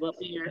me move up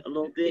here a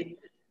little bit.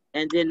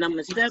 And then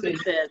number 7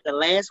 says, the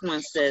last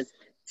one says,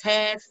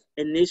 task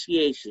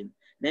initiation.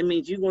 That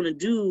means you're going to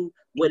do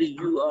what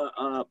you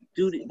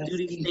do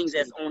these things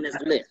that's on this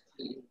list.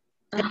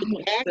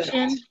 Take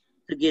action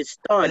to get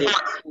started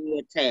on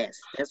your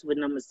task. That's what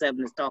number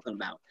 7 is talking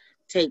about.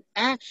 Take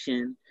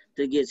action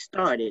to get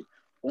started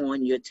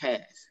on your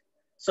task.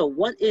 So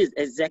what is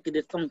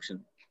executive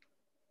function?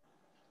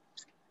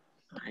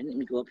 All right, let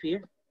me go up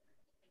here.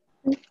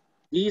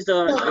 These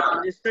are,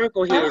 this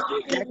circle here is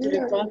the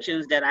executive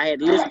functions that I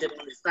had listed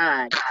on the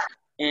side,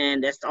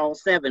 and that's all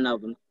 7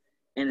 of them.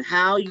 And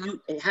how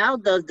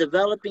does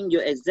developing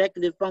your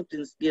executive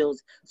function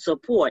skills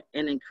support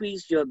and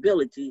increase your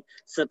ability to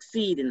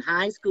succeed in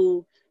high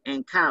school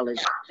and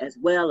college, as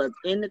well as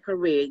in the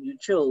career you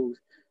chose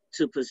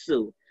to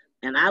pursue?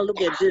 And I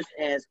look at this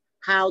as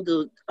how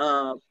do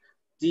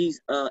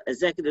these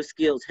executive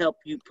skills help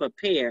you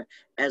prepare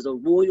as a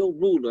royal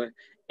ruler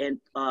and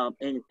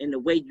in the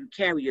way you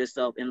carry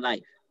yourself in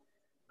life.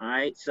 All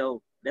right,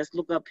 so let's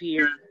look up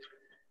here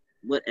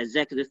what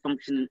executive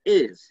functioning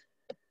is.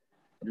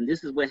 And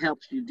this is what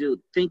helps you do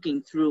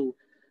thinking through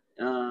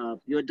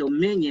your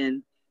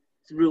dominion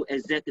through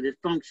executive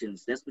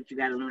functions. That's what you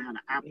got to learn how to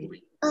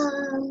operate.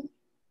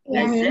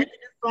 Executive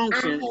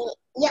functions.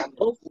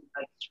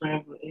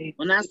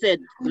 When I said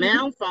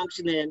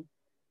malfunctioning,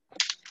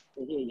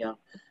 here y'all.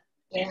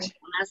 When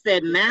I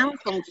said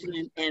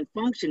malfunctioning and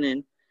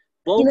functioning,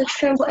 both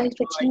are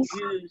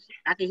used.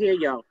 I can hear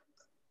y'all.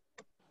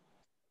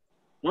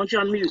 Why don't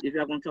y'all mute if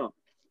y'all gonna talk?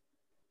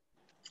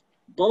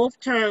 Both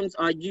terms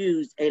are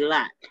used a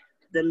lot.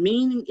 The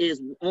meaning is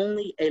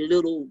only a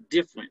little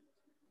different.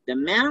 The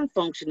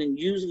malfunctioning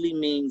usually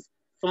means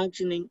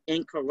functioning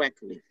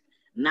incorrectly,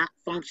 not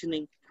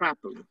functioning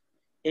properly.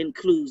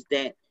 Includes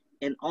that,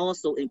 and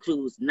also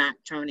includes not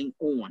turning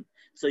on.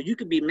 So you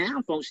could be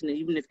malfunctioning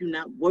even if you're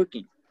not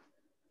working.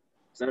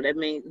 So that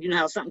means, you know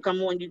how something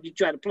come on, you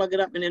try to plug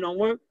it up and it don't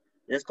work?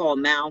 That's called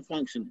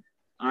malfunctioning,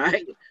 all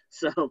right?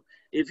 So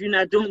if you're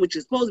not doing what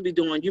you're supposed to be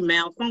doing, you're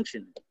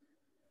malfunctioning.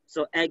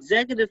 So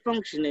executive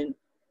functioning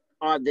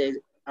are the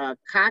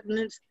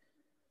cognitive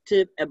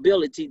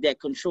ability that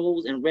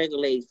controls and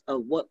regulates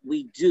of what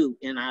we do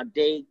in our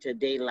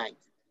day-to-day life.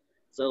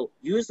 So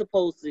you're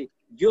supposed to,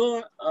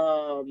 your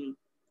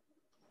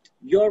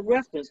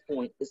reference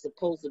point is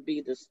supposed to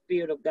be the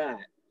Spirit of God.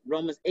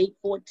 Romans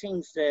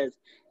 8:14 says,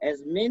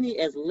 as many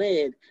as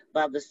led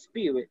by the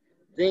Spirit,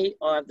 they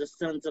are the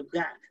sons of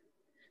God.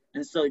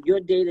 And so your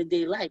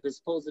day-to-day life is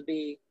supposed to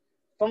be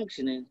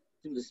functioning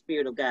through the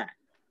Spirit of God.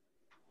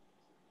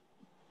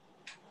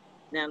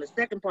 Now, the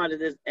second part of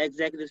this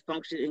executive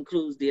function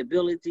includes the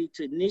ability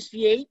to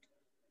initiate.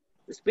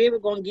 The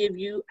Spirit going to give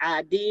you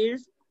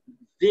ideas,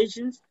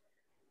 visions,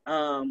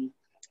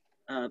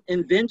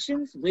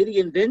 inventions, witty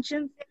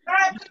inventions.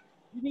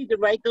 You need to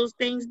write those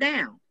things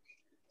down.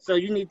 So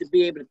you need to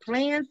be able to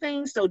plan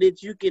things so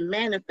that you can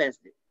manifest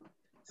it.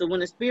 So when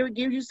the Spirit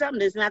gives you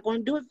something, it's not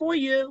going to do it for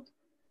you.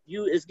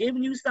 It's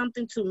giving you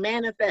something to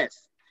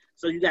manifest.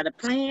 So you got to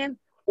plan,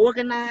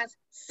 organize,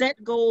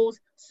 set goals,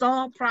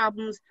 solve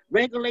problems,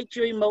 regulate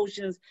your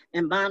emotions,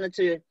 and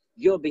monitor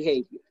your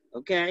behavior,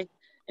 okay?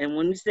 And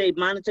when we say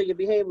monitor your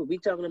behavior, we're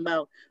talking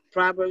about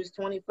Proverbs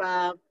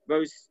 25,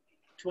 verse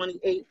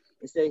 28.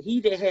 It says,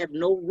 he that have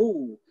no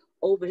rule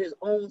over his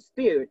own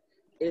spirit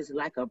is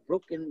like a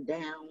broken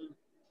down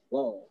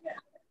wall,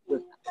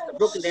 with a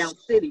broken down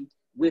city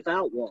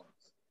without walls.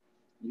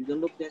 You can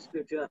look that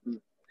scripture up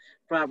in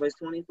Proverbs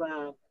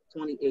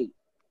 25:28.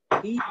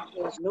 He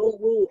has no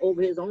rule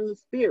over his own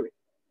spirit.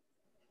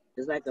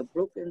 It's like a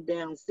broken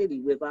down city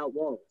without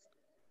walls.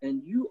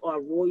 And you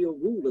are royal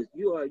rulers.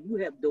 You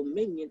have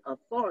dominion,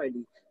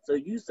 authority. So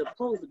you're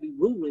supposed to be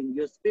ruling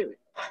your spirit.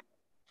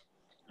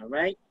 All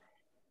right?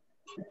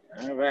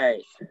 All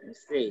right.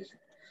 Let's see.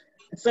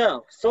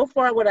 So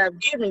far what I've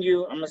given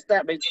you, I'm gonna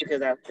stop right there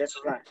because that's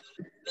a lot.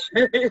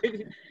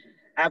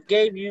 I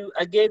gave you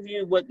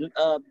what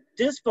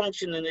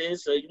dysfunctioning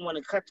is. So you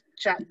want to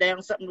chop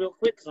down something real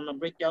quick because I'm gonna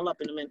break y'all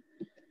up in a minute.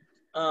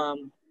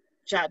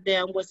 Chop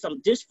down what some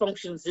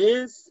dysfunctions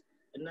is,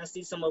 and I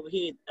see some over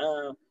here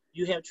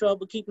You have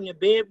trouble keeping your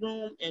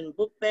bedroom and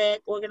book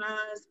bag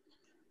organized.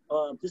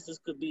 This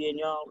could be in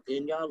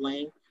y'all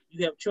lane.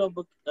 You have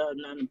trouble.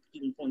 Not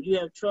keeping phone. You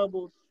have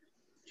trouble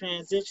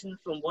transitioning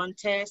from one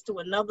task to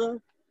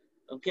another.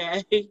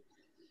 Okay,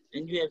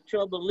 and you have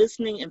trouble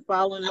listening and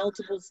following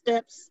multiple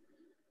steps.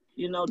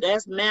 You know,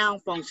 that's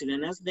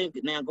malfunctioning. That's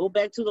negative. Now go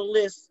back to the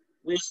list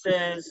which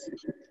says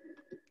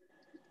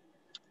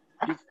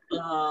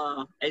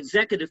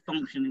executive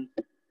functioning.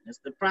 That's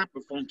the proper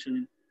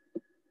functioning.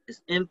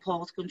 It's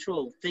impulse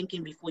control,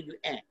 thinking before you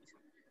act,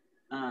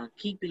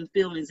 keeping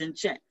feelings in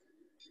check,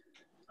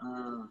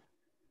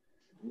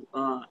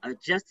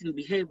 adjusting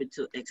behavior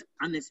to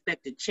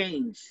unexpected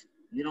change.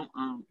 You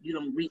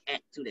don't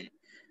react to that.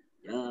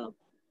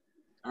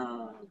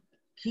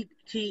 Keep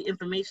key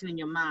information in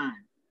your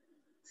mind.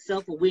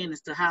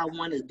 Self-awareness to how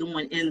one is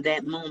doing in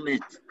that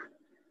moment,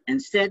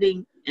 and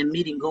setting and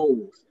meeting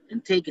goals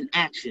and taking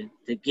action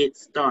to get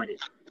started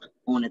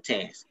on a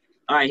task.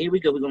 All right, here we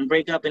go. We're going to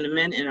break up in a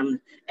minute, and I'm going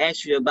to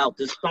ask you about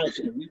this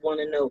function. We want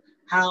to know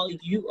how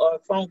you are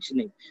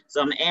functioning. So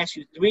I'm going to ask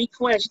you 3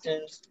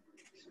 questions.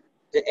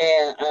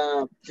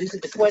 This is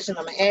the question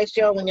I'm going to ask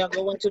y'all when y'all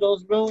go into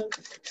those rooms.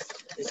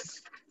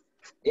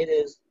 It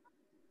is,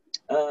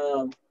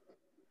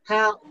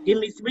 give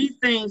me 3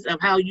 things of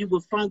how you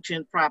will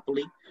function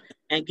properly,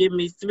 and give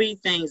me 3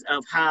 things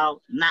of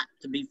how not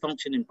to be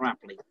functioning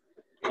properly,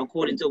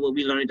 according to what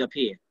we learned up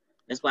here.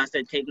 That's why I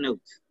said take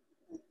notes.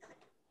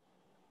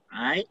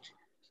 All right.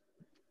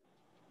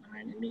 All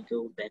right, let me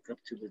go back up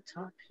to the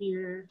top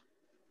here.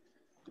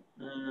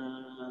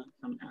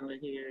 Come out of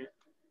here.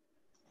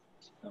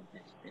 Oh,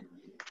 that's been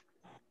here.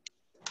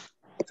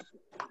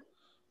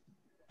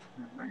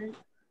 All right.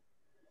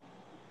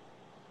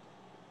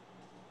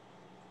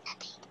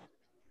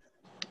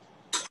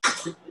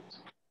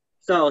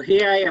 So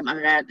here I am.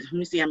 Let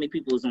me see how many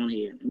people is on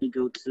here. Let me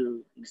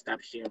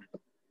stop sharing.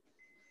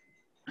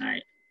 All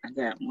right, I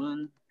got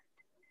 1,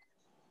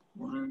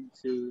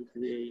 2,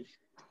 3,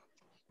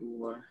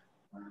 4,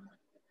 5.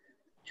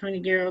 20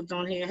 girls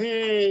on here.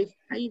 Hey,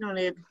 how you doing,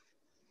 Ed?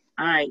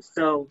 All right,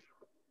 so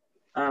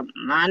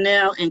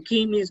Lionel and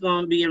Kimi is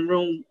going to be in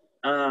room,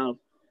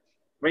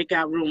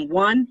 breakout room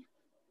 1.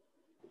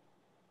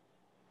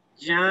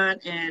 John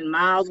and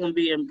Miles going to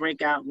be in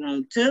breakout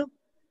room 2.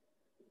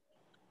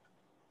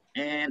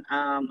 And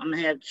I'm going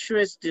to have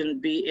Tristan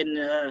be in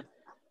the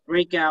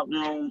breakout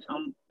room.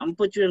 I'm going to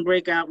put you in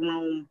breakout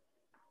room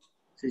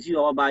since you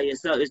all by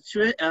yourself. Is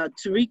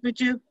Tariq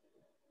with you?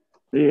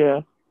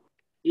 Yeah.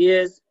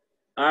 Yes.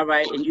 All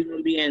right, and you're going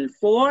to be in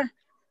 4.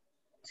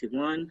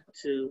 1,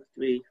 2,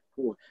 3,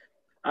 4.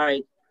 All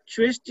right,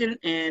 Tristan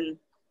and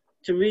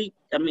Tariq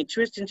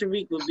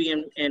will be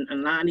in, and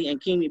Alani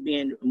and Kimi be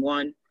in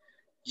 1.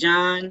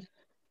 John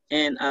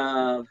and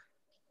let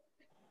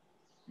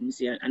me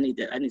see, I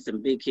need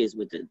some big kids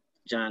with the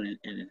John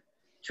and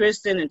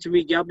Tristan and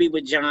Tariq, y'all be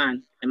with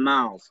John and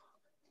Miles.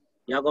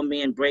 Y'all gonna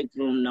be in break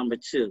room number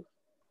 2.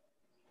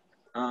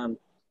 The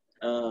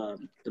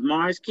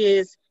Mars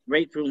kids,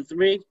 break room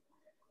 3,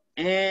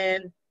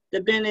 and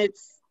the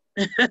Bennett's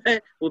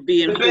will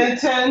be in 4.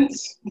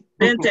 Bentons.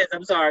 Bentons,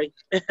 I'm sorry.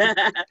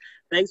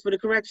 Thanks for the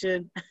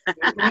correction.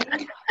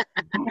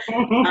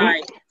 All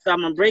right, so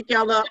I'm gonna break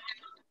y'all up.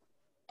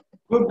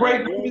 What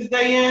break room is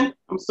they in?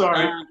 I'm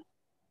sorry.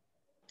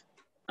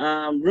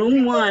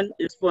 Room 1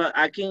 is for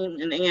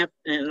Akeem and Amp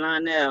and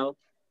Lionel.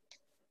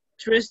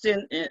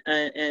 Tristan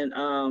and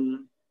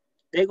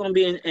they're gonna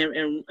be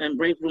in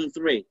break room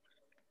 3.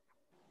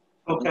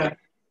 Okay.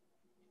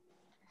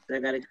 So I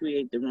gotta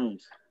create the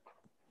rooms.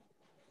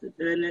 The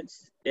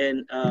Bennett's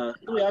and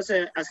who else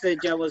I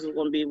said y'all wasn't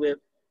gonna be with?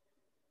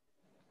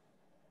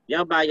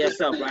 Y'all by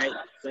yourself, right?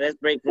 So that's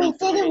break room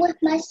 3. We did it with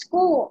my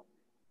school.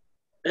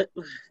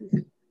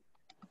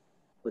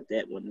 Put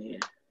that one there.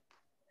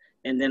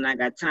 And then I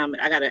got time.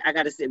 I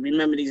gotta say,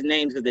 remember these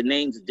names because the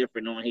names are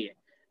different on here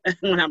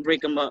when I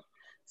break them up.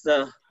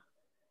 So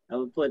I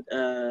would put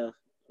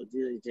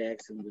Adelia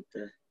Jackson with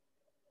the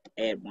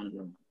add 1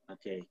 room.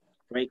 Okay.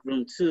 Break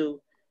room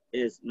 2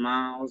 is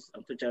Miles.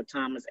 I'll put y'all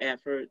Thomas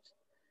Effort.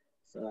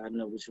 So I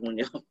know which one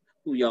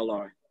who y'all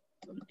are.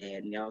 So I'm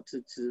adding y'all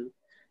to 2.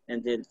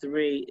 And then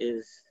 3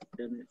 is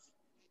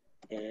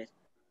add.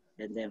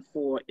 And then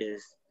 4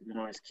 is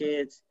Mars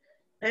Kids.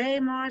 Hey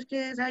Mars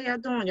Kids, how y'all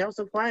doing? Y'all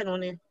so quiet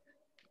on there.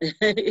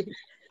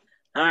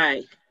 All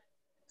right.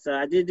 So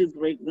I did do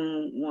break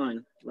room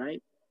 1,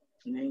 right?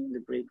 Name the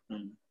break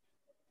room.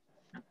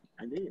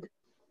 I did.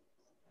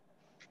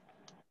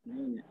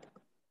 Name it.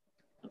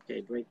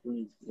 Okay, break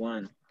room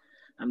 1.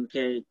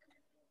 Okay,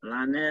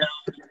 Lionel.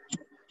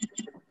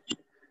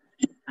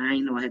 I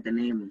ain't know I had the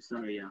name. I'm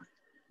sorry, y'all.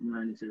 I'm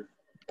running to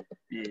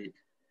head.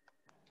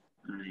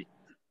 All right.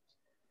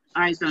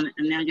 All right, so and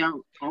now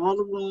y'all, all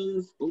the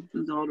rooms,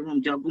 opens all the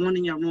rooms. Y'all going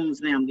in your rooms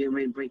now. I'm getting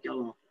ready to break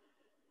y'all off.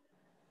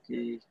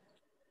 Okay.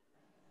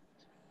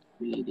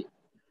 Read it.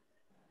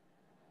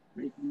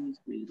 Break rooms,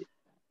 read it.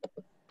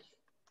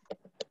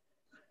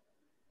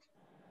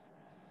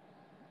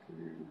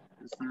 Okay.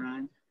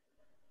 Assign.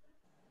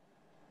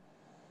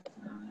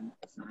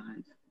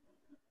 Assign.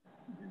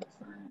 That's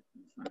fine.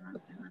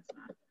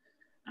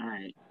 All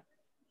right.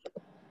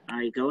 All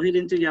right, go ahead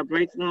into your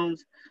break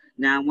rooms.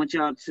 Now I want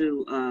y'all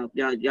to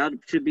y'all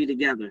should be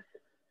together.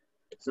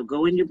 So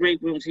go in your break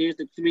rooms. Here's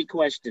the 3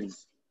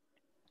 questions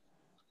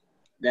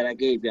that I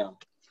gave y'all.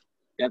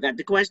 Y'all got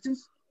the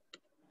questions?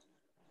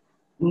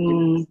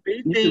 3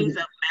 things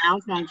of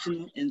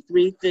malfunctioning and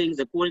 3 things,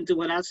 according to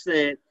what I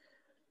said,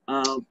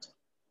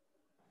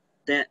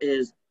 that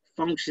is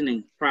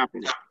functioning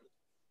properly.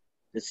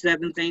 The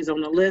 7 things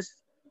on the list.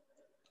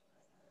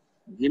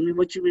 Give me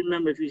what you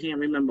remember if you can't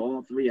remember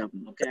all 3 of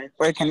them, okay?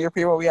 Wait, can you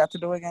repeat what we have to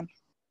do again?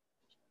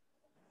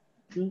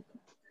 The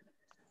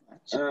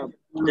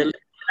list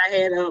I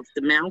had of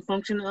the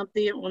malfunction up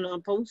there on the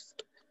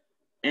post,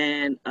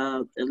 and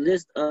the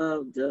list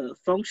of the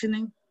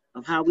functioning,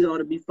 of how we ought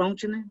to be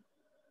functioning.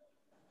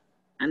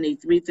 I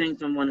need 3 things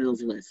from one of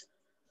those lists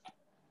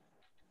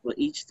for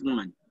each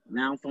one,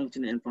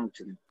 malfunctioning and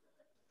functioning.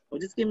 Well,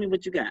 just give me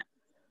what you got,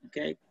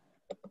 okay?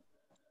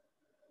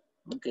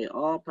 Okay,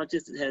 all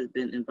participants have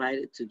been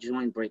invited to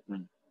join break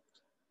room.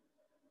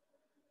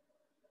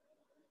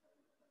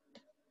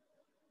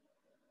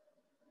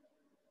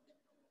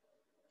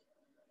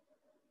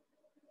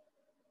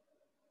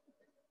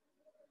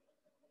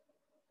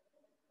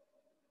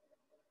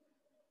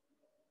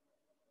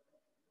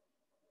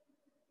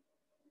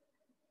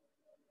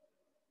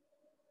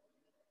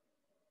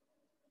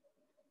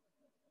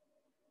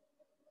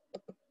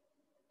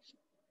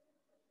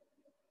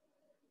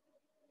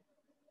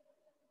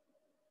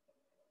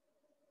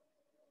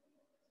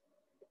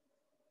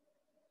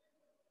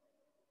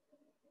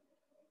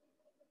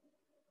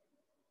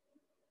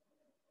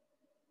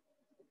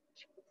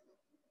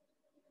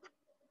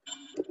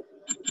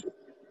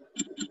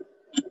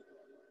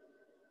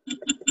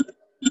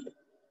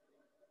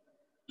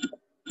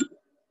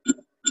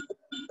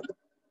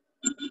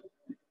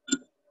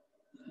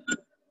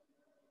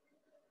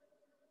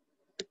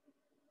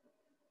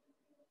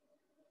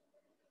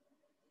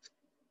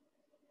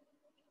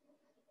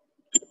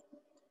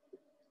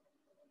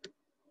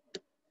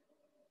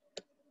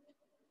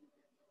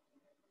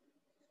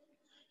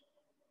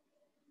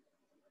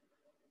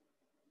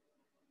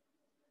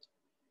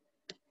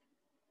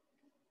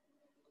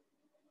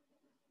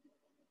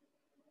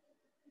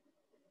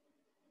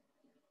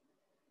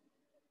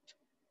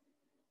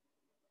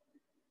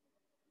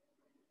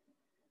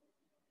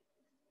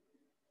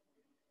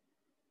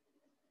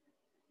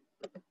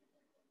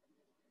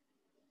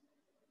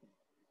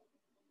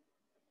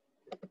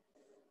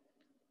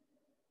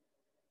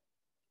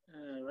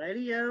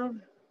 Alrighty, y'all.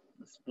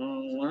 That's the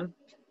wrong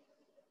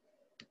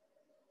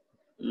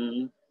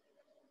one.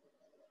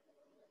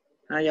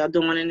 How y'all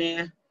doing in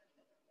there?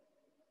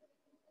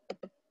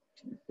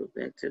 Go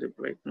back to the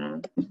break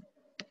room.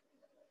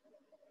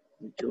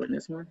 You join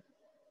this one.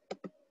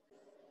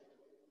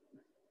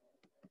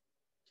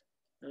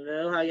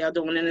 Hello, how y'all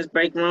doing in this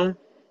break room?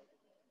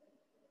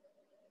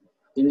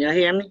 Can y'all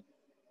hear me?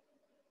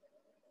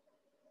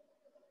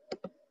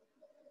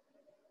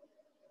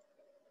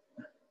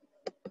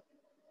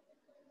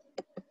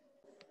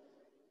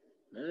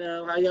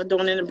 Hello, how y'all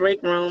doing in the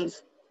break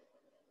rooms?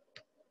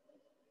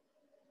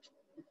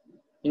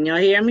 Can y'all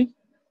hear me?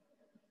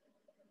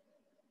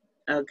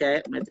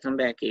 Okay, I'm going to come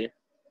back here.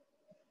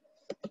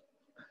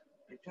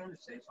 You trying to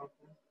say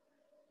something?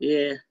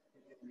 Yeah.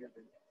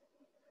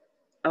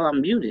 Oh,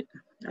 I'm muted.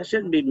 I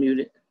shouldn't be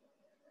muted.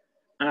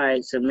 All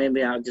right, so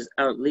maybe I'll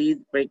leave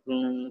break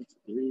rooms.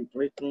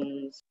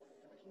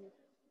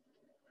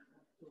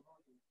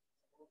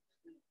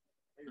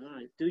 All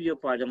right, do your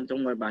part.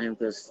 Don't worry about him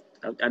because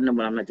I know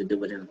what I'm meant to do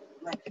with him.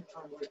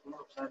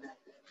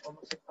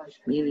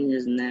 Meeting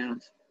is now.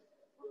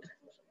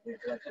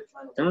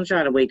 Don't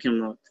try to wake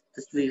him up.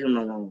 Just leave him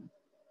alone.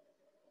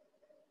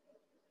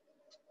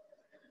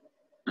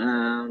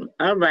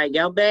 All right,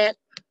 y'all back?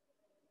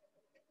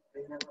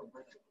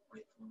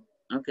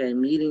 Okay,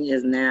 meeting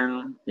is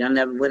now. Y'all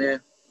never went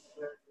in?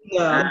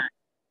 No.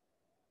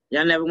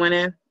 Y'all never went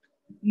in?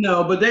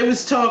 No, but they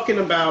was talking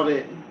about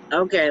it.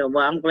 Okay,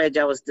 well, I'm glad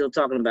y'all was still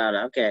talking about it.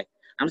 Okay.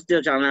 I'm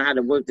still trying to learn how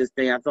to work this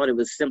thing. I thought it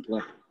was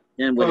simpler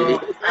than what it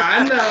is.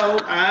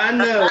 I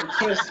know.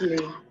 Trust me.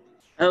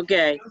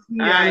 Okay.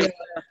 All right.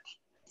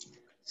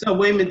 So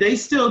wait a minute, they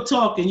still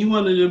talking. You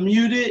wanted to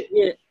mute it?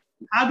 Yeah.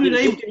 How do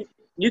they?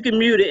 You can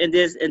mute it and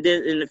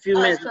then in a few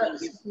minutes.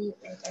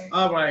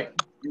 All right.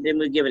 And then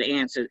we'll give it an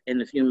answer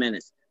in a few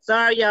minutes.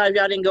 Sorry, y'all, if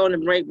y'all didn't go in the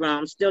break room.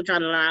 I'm still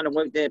trying to learn how to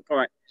work that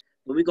part.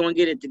 But we're going to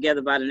get it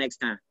together by the next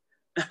time.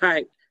 All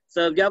right.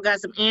 So if y'all got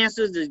some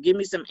answers, just give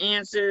me some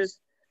answers.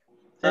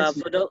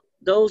 For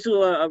those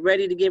who are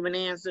ready to give an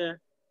answer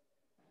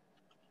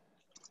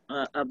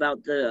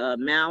about the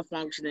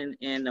malfunctioning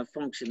and the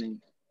functioning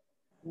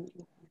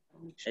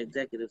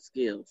executive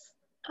skills.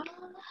 I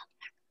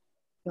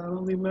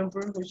don't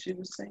remember what she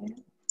was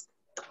saying.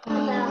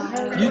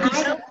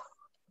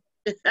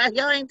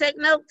 Y'all ain't take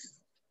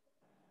notes?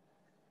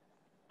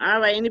 All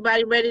right,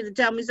 anybody ready to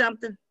tell me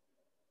something?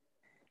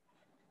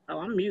 Oh,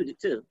 I'm muted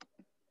too.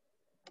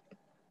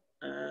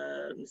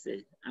 Let me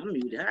see. I'm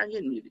muted. How I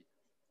get muted?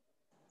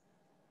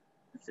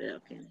 said,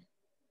 okay.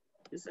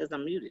 It says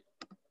I'm muted.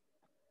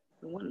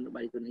 No wonder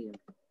nobody couldn't hear me.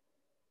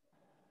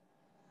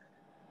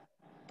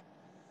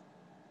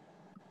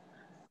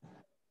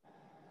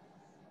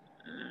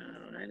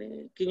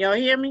 Alrighty. Can y'all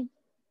hear me?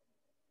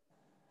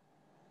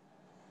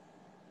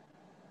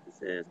 It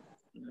says,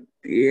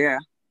 Yeah.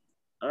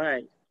 all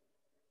right.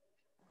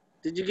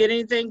 Did you get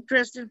anything,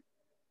 Kristen?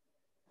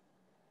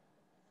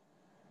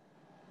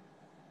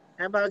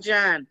 How about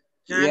John?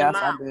 John and Yes,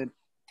 I Mom. did.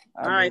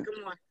 All right, come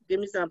on. Give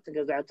me something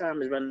because our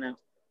time is running out.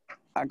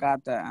 I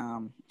got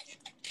the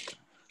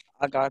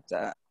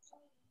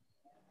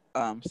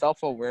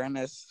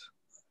self-awareness.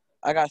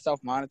 I got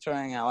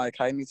self-monitoring and like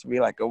how you need to be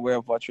like aware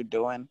of what you're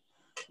doing.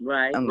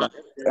 Right. And like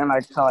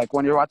how like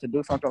when you're about to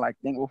do something, like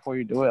think before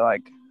you do it,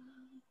 like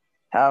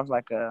have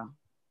like a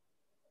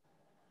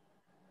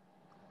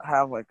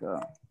I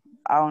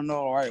don't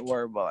know the right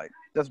word, but like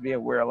just be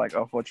aware like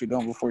of what you're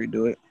doing before you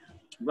do it.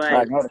 Right.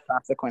 Like know the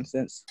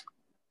consequences.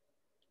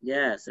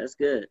 Yes, that's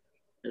good.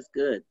 That's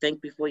good.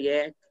 Think before you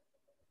act.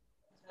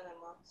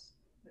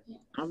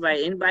 All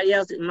right. Anybody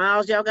else?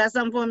 Miles, y'all got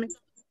something for me?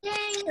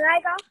 Can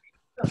I go?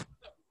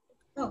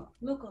 Oh,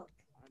 look up.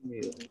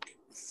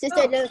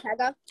 Sister, can I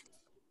go?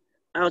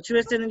 Oh,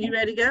 Tristan, you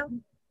ready to go?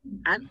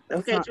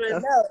 Okay,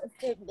 Tristan. No,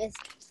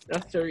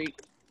 That's Tariq.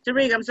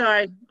 Tariq, I'm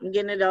sorry. I'm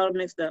getting it all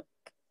mixed up.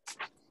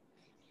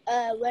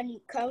 When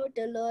you come with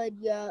the Lord,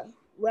 you're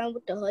one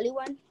with the Holy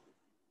One.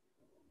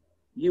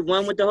 You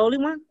one with the Holy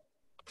One?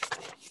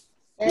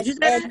 Did you say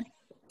that?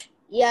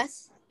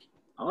 Yes.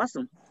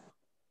 Awesome.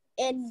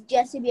 And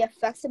just to be a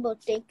flexible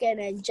thinker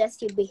and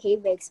just your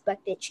behavior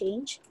expected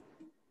change.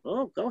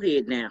 Oh, go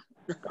ahead now.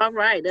 All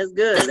right, that's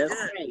good. That's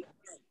great.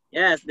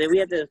 Yes, then we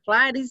have to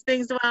apply these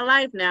things to our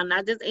life now,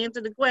 not just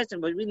answer the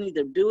question, but we need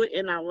to do it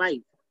in our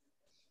life.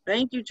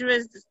 Thank you,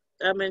 Tristan.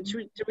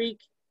 Tariq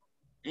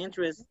and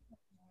Tristan.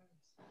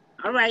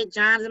 All right,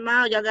 John and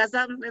Miles, y'all got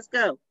something? Let's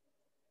go.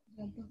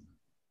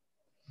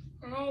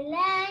 I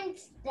learned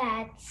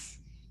that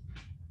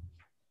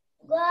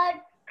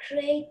God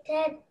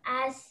created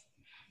us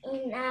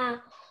in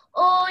our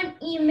own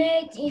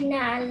image, in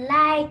our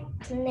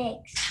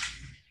likeness.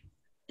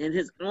 In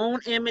his own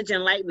image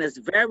and likeness.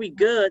 Very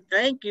good.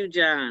 Thank you,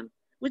 John.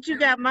 What you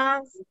got,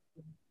 Miles?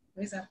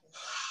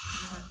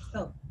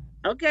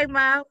 Okay,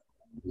 Miles.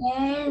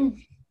 And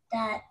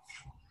that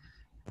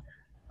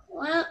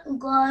when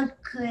God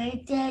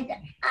created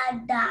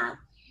Adam,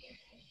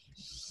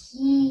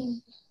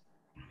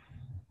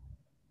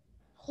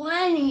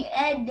 when he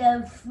ate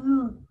the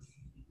fruit,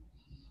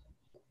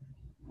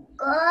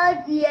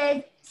 God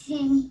let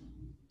him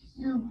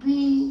to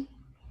be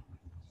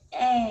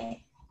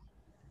a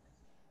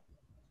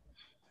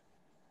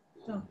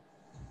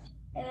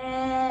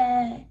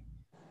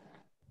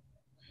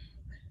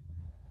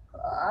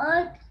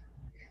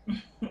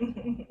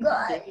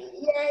God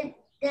let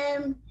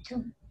them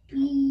to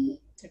be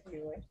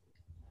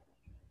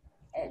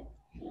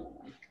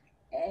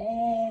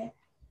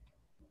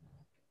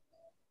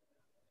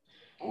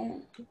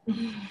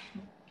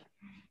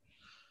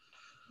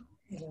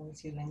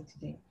What you learn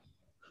today?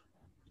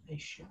 Are you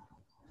sure?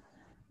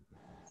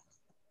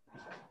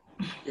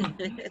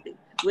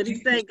 What did he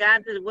say?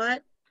 God did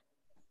what?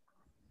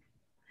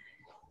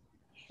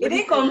 He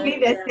didn't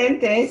complete the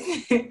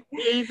sentence. He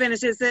ain't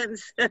finished his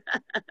sentence.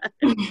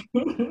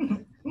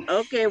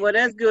 Okay, well,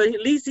 that's good.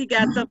 At least he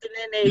got something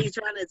in there. He's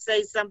trying to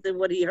say something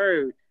what he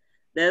heard.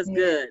 That's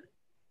good.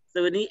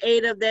 So when he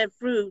ate of that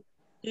fruit,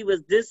 he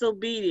was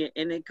disobedient,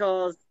 and it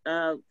caused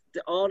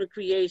all the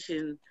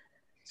creation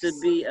to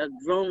be a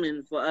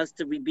groaning for us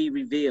to be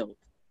revealed.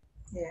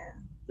 Yeah.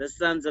 The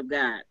sons of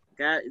God.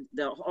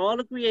 All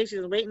the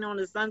creation is waiting on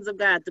the sons of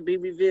God to be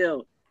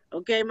revealed.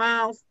 Okay,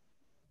 Miles?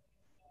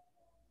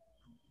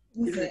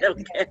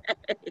 Okay.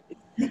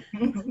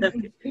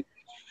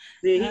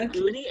 See,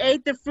 when he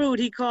ate the fruit,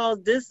 he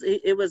caused this,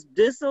 it was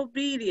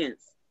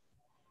disobedience.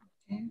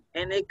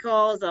 And it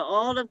caused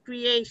all of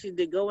creation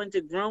to go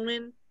into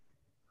groaning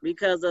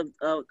because of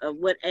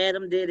what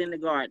Adam did in the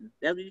garden.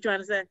 That's what you're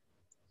trying to say?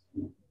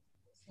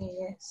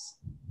 Yes.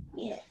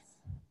 Yes.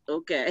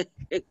 Okay.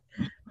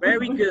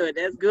 Very good.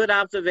 That's good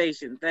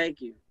observation.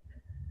 Thank you.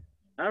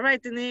 All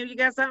right, Tanim, you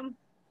got something?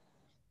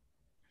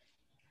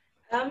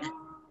 Myself.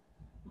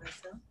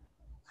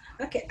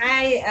 Okay,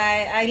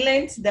 I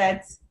learned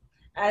that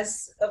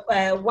as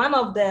one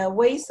of the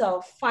ways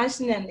of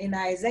functioning in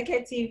our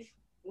executive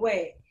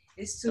way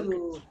is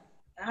to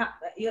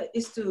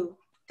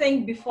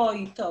think before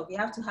you talk. You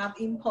have to have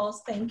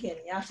impulse thinking.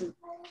 You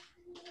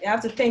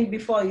have to think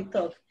before you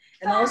talk,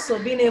 and also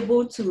being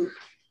able to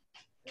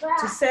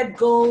set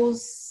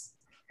goals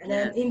and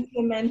then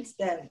implement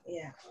them.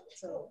 Yeah.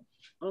 So.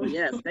 Oh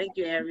yes, thank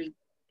you,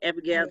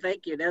 Abigail.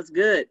 Thank you. That's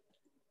good.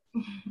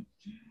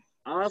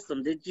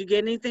 Awesome. Did you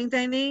get anything,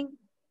 Tainine?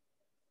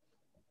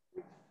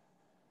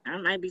 I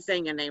might be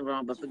saying your name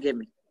wrong, but forgive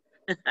me.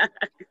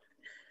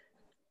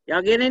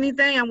 Y'all get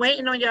anything? I'm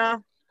waiting on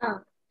y'all.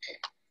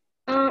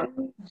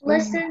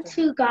 Listen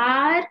to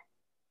God.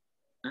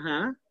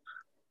 Uh-huh.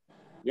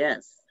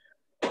 Yes.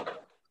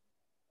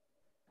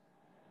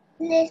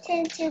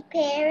 Listen to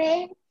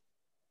parents.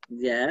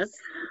 Yes.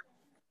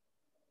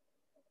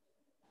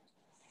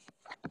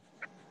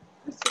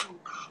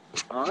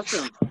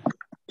 Awesome.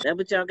 That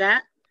what y'all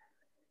got?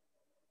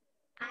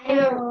 I am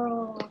a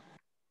ruler.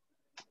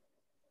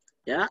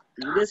 Yeah.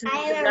 You listening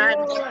I to am a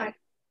God? ruler.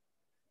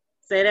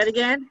 Say that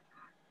again.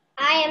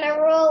 I am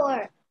a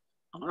ruler.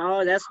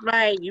 Oh, that's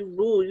right. You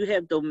rule. You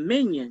have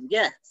dominion.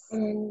 Yes.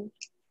 And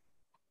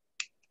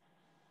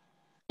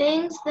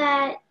things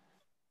that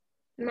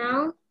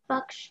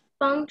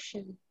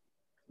malfunction.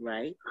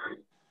 Right.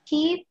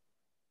 Keep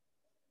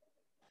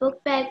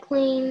book bag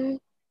clean.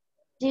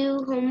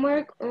 Do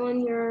homework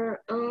on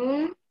your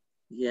own.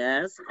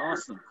 Yes.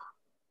 Awesome.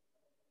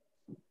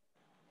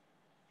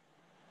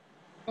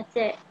 That's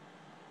it.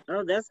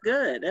 Oh, that's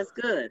good. That's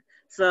good.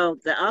 So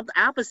the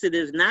opposite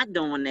is not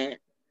doing that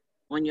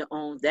on your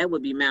own. That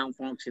would be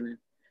malfunctioning.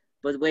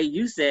 But the way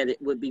you said it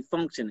would be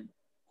functioning.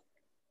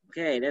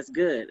 Okay, that's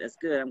good. That's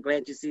good. I'm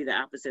glad you see the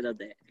opposite of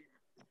that.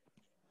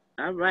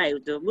 All right.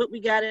 So what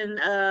we got in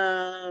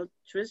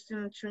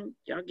Tristan,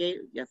 y'all gave,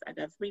 yes, I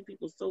got 3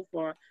 people so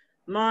far.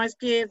 Mars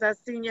kids, I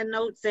seen your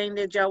note saying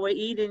that y'all were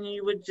eating and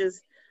you would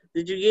just,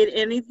 did you get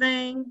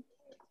anything?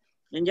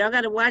 And y'all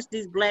got to watch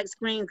these black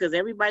screens because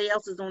everybody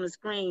else is on the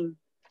screen.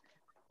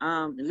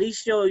 At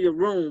least show your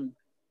room.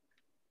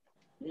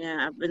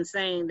 Yeah, I've been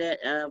saying that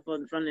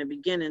from the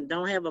beginning.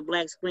 Don't have a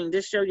black screen.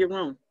 Just show your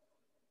room.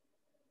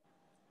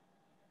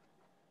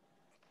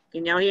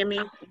 Can y'all hear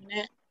me?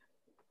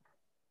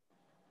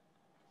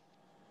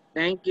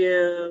 Thank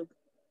you.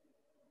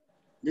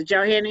 Did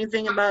y'all hear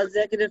anything about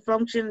executive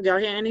function? Did y'all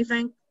hear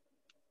anything?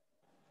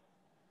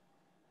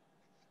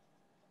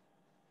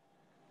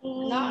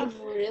 Not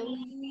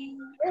really.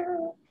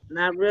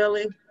 Not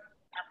really?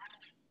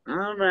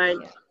 All right.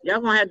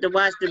 Y'all gonna have to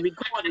watch the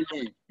recording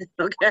then.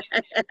 Okay.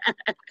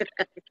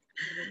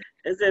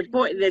 It's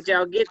important that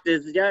y'all get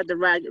this. Y'all have to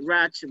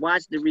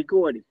watch the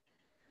recording.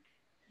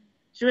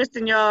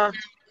 Tristan, y'all,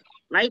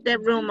 light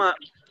that room up.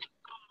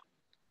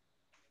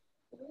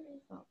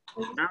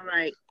 All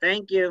right.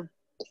 Thank you.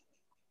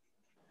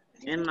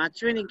 And my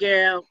Trini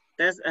girl,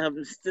 that's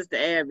Sister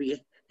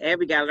Abby.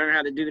 Abby got to learn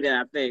how to do that,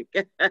 I think.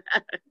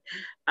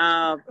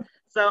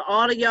 So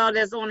all of y'all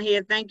that's on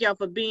here, thank y'all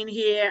for being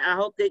here. I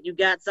hope that you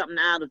got something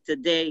out of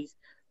today's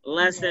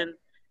lesson.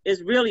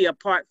 It's really a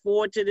part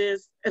 4 to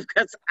this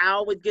because I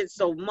always get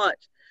so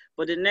much.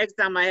 But the next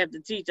time I have to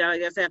teach, I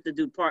guess I have to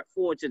do part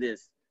 4 to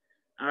this.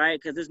 All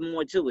right, because there's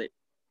more to it.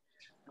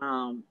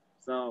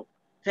 So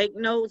take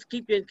notes,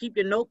 keep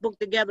your notebook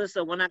together.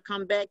 So when I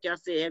come back, y'all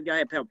say, y'all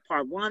have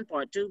part 1,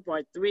 part 2,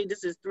 part 3.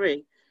 This is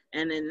 3.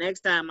 And then next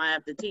time I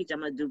have to teach,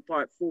 I'm going to do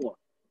part 4. All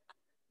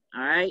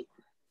right.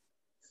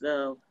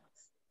 So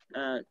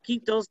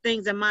keep those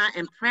things in mind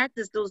and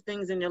practice those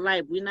things in your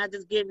life. We're not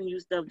just giving you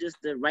stuff just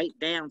to write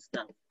down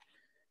stuff.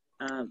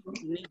 You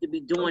need to be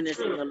doing this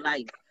in your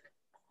life.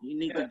 You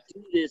need to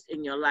do this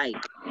in your life.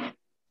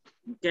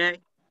 Okay?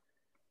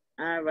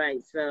 All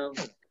right. So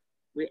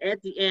we're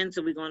at the end,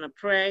 so we're going to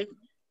pray.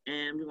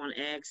 And we want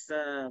to ask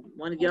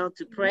one of y'all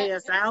to pray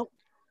us out.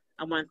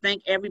 I want to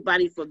thank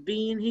everybody for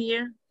being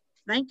here.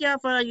 Thank y'all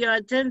for your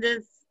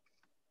attendance.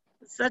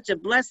 It's such a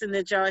blessing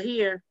that y'all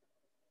here.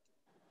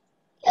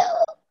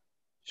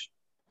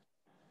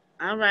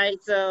 All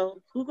right,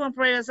 so who's going to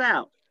pray us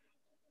out?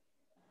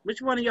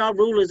 Which one of y'all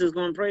rulers is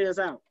going to pray us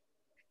out?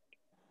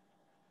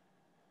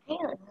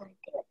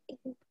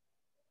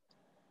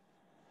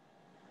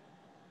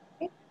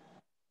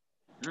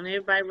 And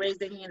everybody raise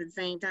their hand at the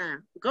same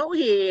time. Go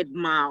ahead,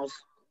 Miles.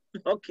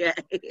 Okay.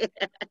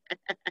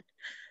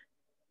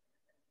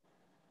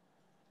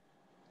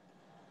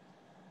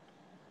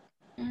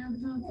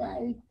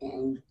 Everybody,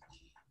 thank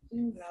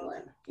you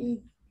for this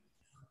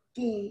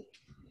day.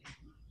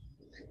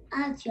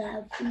 As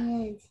your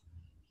friends,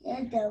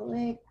 let the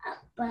word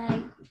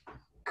abide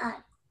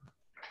us.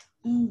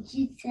 In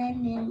Jesus'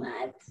 name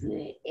I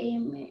pray.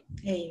 Amen.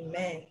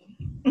 Amen.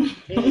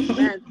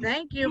 Amen.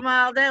 Thank you,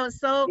 Miles. That was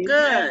so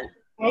good.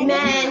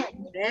 Amen.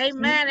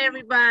 Amen,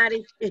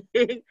 everybody.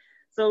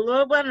 So,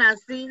 Lord willing, I'll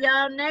see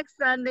y'all next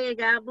Sunday.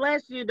 God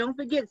bless you. Don't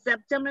forget,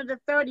 September the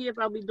 30th,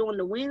 I'll be doing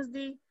the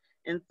Wednesday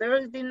and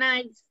Thursday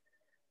nights,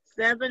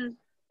 7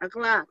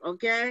 o'clock,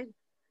 okay?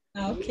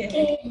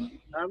 Okay.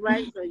 All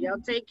right, so y'all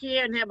take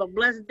care and have a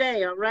blessed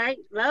day, all right?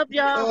 Love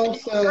y'all.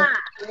 Also,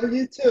 love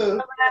you too.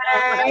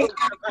 Bye.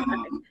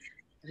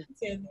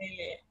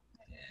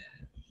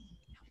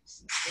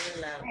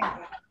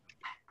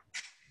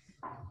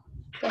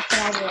 That's what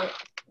I wrote.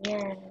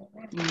 Yeah.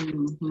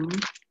 Mm-hmm.